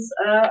Mateans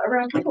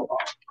around pickleball.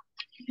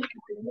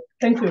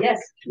 Thank you. Yes,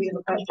 we have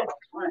a question. I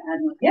want to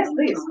add one. Yes,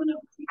 please.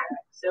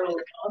 So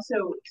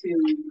also to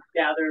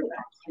gather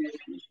back to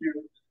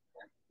Commissioner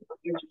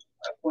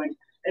point,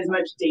 as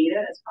much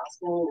data as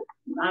possible,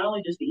 not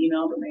only just the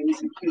email, but maybe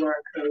some QR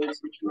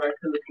codes. The QR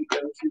code could go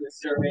to the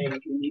survey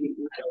and you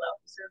immediately fill out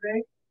the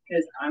survey.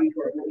 Because I'm a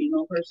horrible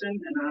email person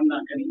and I'm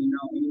not going to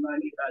email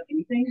anybody about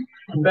anything,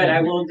 but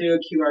I will do a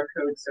QR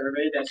code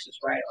survey that's just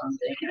right on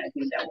thing, and I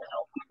think that will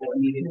help people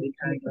immediately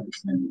kind of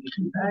understand the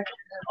feedback.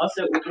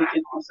 Also, if we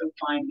can also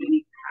find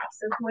any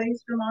passive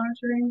ways for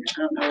monitoring, I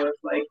don't know if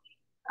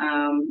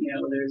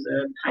there's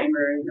a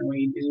timer when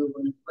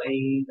we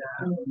play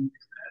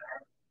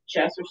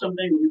chess or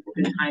something, people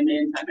can time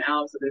in, time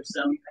out, so there's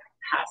some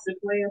passive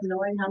way of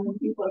knowing how many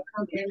people have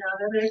come in and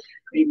out of it,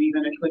 maybe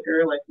even a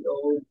clicker like the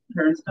old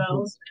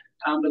turnstiles.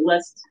 But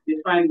let's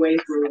find ways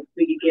where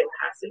we can get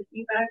passive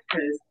feedback,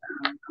 because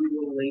I'm a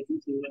little lazy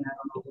too and I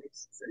don't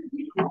always say.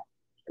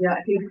 Yeah,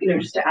 I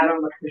think, just to add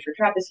on what Commissioner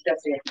Trapp is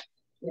suggesting,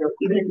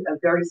 even in a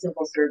very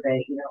simple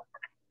survey,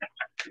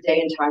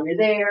 day and time you're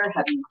there,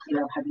 have you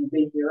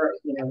been here,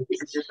 is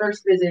this your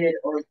first visit,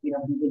 or, have you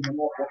been here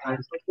multiple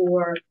times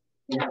before,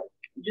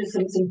 just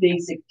some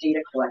basic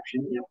data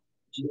collection,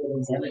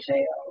 in San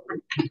Mateo,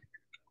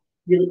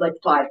 really like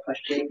 5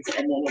 questions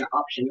and then an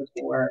option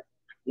for,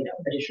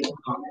 additional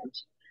comment.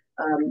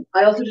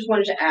 I also just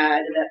wanted to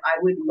add that I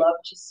would love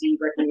to see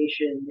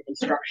recreation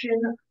instruction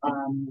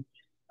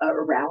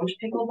around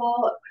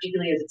pickleball,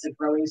 particularly as it's a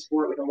growing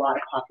sport with a lot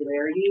of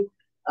popularity.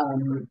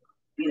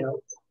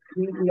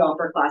 We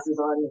offer classes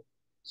on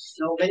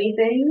so many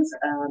things,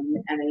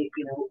 and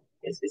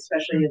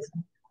especially as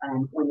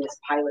when this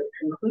pilot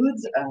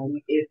concludes,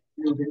 if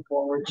moving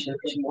forward to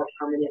more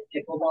permanent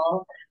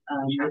pickleball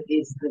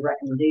is the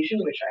recommendation,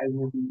 which I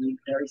will be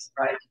very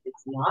surprised if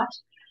it's not.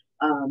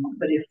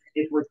 But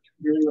if we're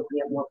really looking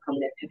at more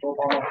permanent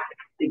pickleball,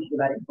 thinking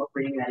about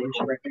incorporating that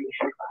into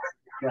recreation classes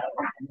as well,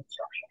 and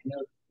instruction.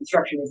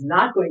 Instruction is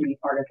not going to be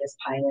part of this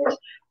pilot,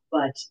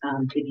 but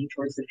thinking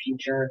towards the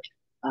future,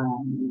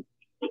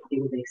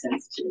 it would make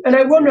sense to. And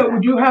I will note, we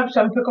do have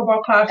some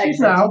pickleball classes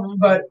now,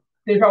 but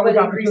there's always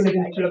opportunities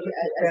to look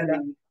at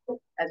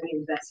as we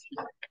invest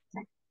more.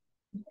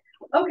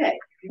 Okay,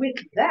 with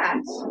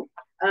that,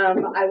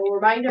 I will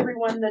remind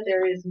everyone that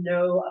there is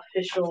no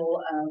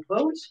official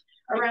vote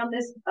around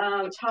this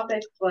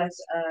topic, but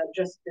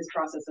just this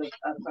process of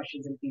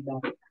questions and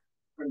feedback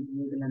from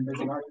you, the members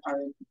of our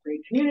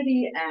great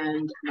community,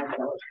 and my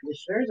fellow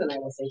commissioners. And I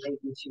will say thank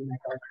you to my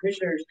fellow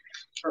commissioners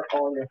for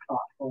all your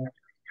thoughtful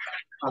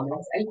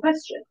comments and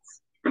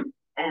questions.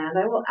 And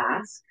I will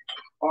ask,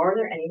 are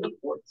there any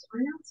reports or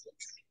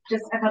announcements?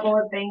 Just a couple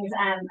of things.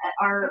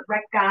 Our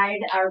rec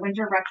guide, our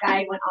winter rec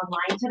guide went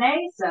online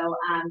today. So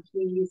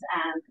please,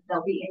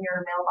 they'll be in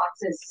your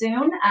mailboxes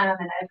soon,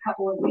 in a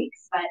couple of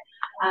weeks. But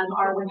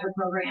our winter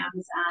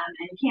programs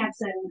and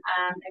camps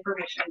and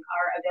information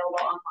are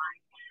available online.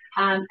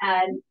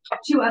 And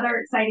 2 other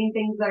exciting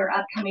things that are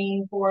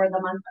upcoming for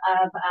the month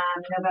of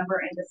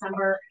November and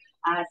December.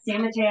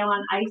 San Mateo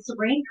on Ice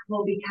Rink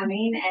will be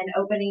coming and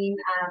opening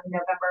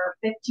November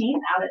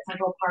 15th out at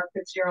Central Park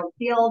Fitzgerald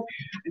Field.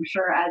 I'm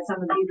sure as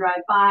some of you drive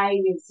by,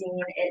 you've seen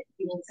it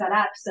being set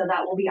up. So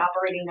that will be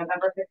operating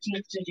November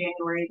 15th to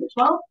January the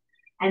 12th.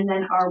 And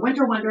then our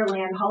Winter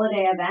Wonderland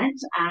holiday event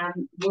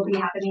will be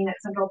happening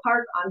at Central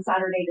Park on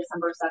Saturday,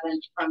 December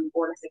 7th from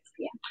 4 to 6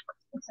 p.m.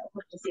 So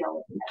hope to see all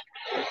of you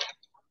there.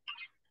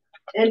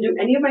 And do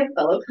any of my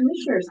fellow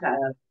commissioners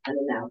have an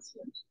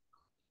announcement?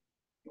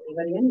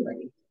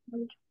 Anybody?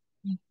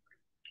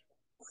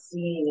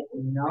 Seeing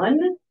none,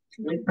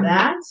 with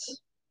that,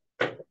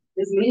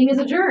 this meeting is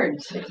adjourned.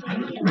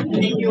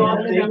 Thank you all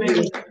for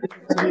coming.